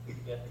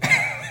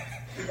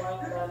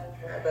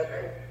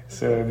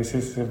 So this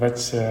is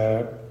much...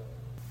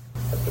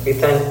 have to be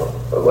thankful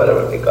for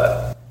whatever we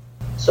got.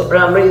 So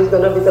Brahmari is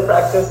going to be the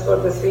practice for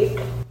this week?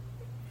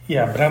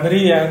 Yeah,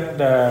 Brahmari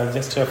and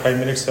just 5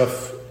 minutes of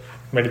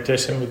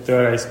meditation with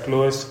your eyes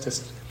closed.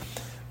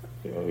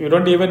 You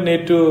don't even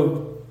need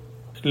to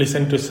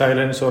listen to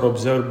silence or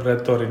observe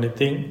breath or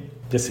anything.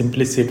 Just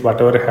simply sit.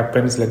 Whatever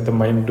happens, let the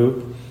mind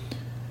do.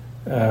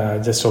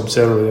 Just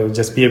observe.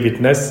 Just be a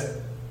witness.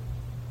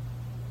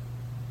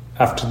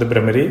 After the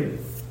Brahmari,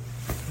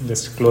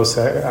 just close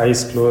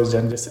eyes closed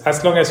and just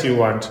as long as you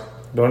want.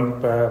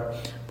 Don't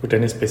put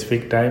any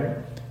specific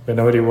time.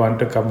 Whenever you want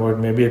to come out,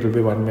 maybe it will be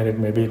 1 minute,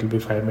 maybe it will be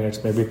 5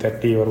 minutes, maybe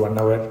 30 or 1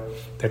 hour,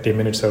 30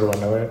 minutes or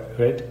 1 hour,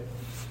 right?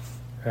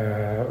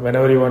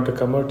 Whenever you want to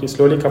come out, you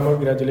slowly come out,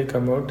 gradually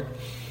come out.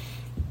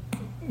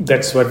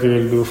 That's what we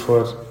will do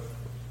for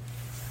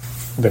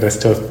the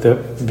rest of the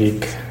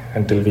week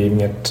until we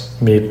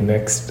meet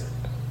next.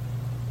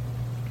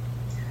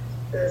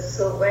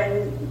 So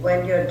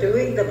when you're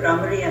doing the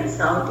Brahmari and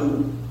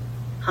sounding,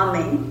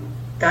 humming,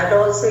 that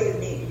also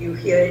you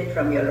hear it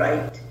from your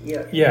right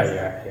ear.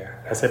 Yeah.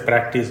 As a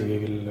practice, we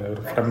will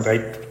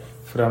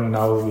from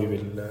now we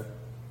will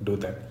do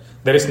that.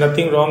 There is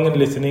nothing wrong in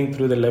listening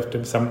through the left,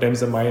 and sometimes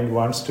the mind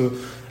wants to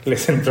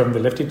listen from the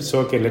left. It's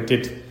okay. Let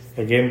it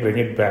again bring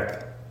it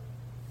back.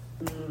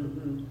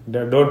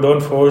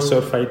 Don't force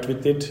or fight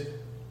with it.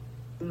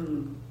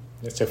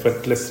 Just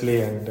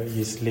effortlessly and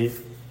easily.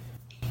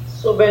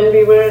 So when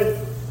we were,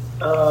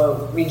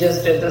 we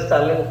just did the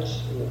silent,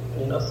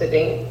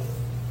 sitting.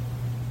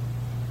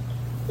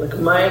 Like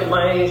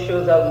my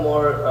issues are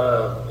more,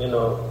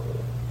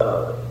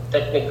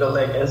 technical,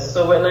 I guess.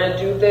 So when I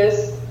do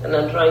this and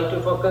I'm trying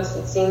to focus,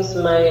 it seems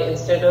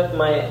instead of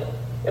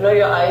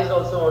your eyes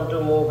also want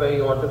to move where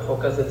you want to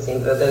focus, it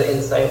seems, whether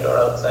inside or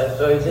outside.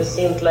 So it just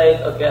seems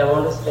like, okay, I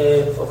want to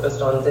stay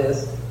focused on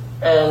this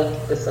and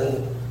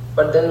listen.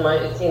 But then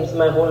it seems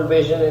my whole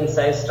vision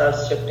inside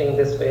starts shifting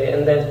this way,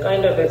 and that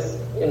kind of is,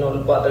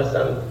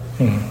 bothersome.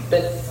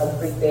 Then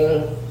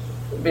everything,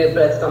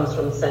 breath comes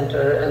from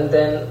center, and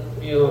then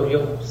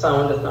your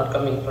sound is not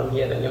coming from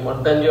here anymore.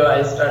 Then your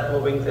eyes start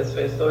moving this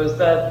way. So is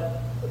that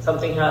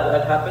something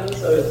that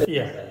happens, or is it?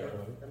 Yeah,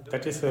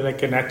 that is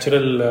like a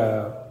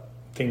natural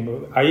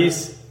thing.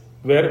 Eyes,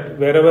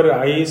 wherever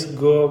eyes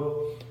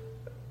go,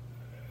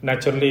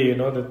 naturally,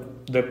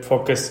 the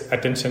focus,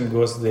 attention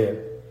goes there.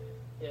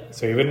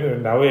 So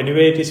even now,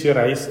 anyway, it is your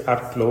eyes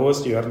are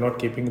closed. You are not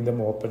keeping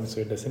them open, so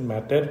it doesn't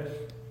matter.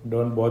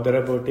 Don't bother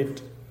about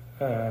it.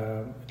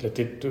 Let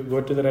it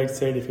go to the right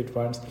side if it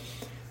wants.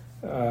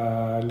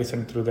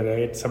 Listen through the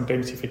right.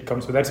 Sometimes if it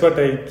comes, so that's what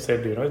I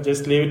said.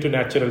 Just leave it to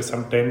natural.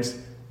 Sometimes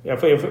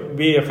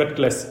be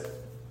effortless.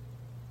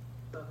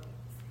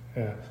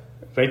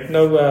 Right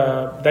now,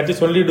 that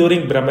is only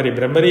during Brahmari.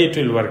 Brahmari it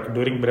will work.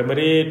 During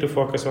Brahmari, to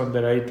focus on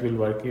the right will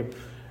work.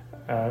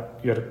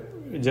 You're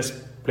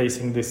just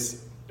placing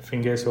this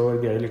fingers over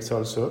the eyelids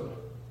also.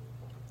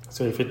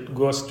 So if it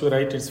goes to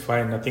right, it's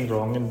fine. Nothing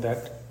wrong in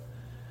that.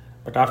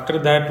 But after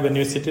that, when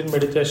you sit in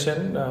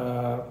meditation,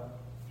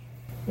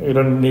 you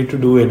don't need to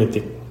do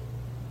anything.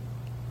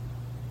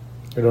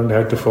 You don't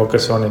have to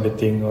focus on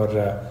anything, or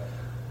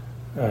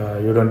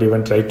you don't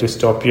even try to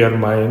stop your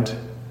mind.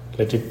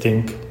 Let it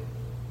think.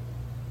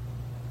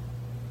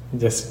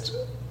 Just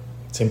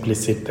simply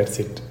sit, that's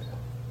it.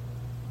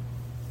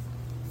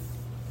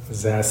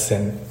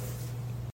 Zazen.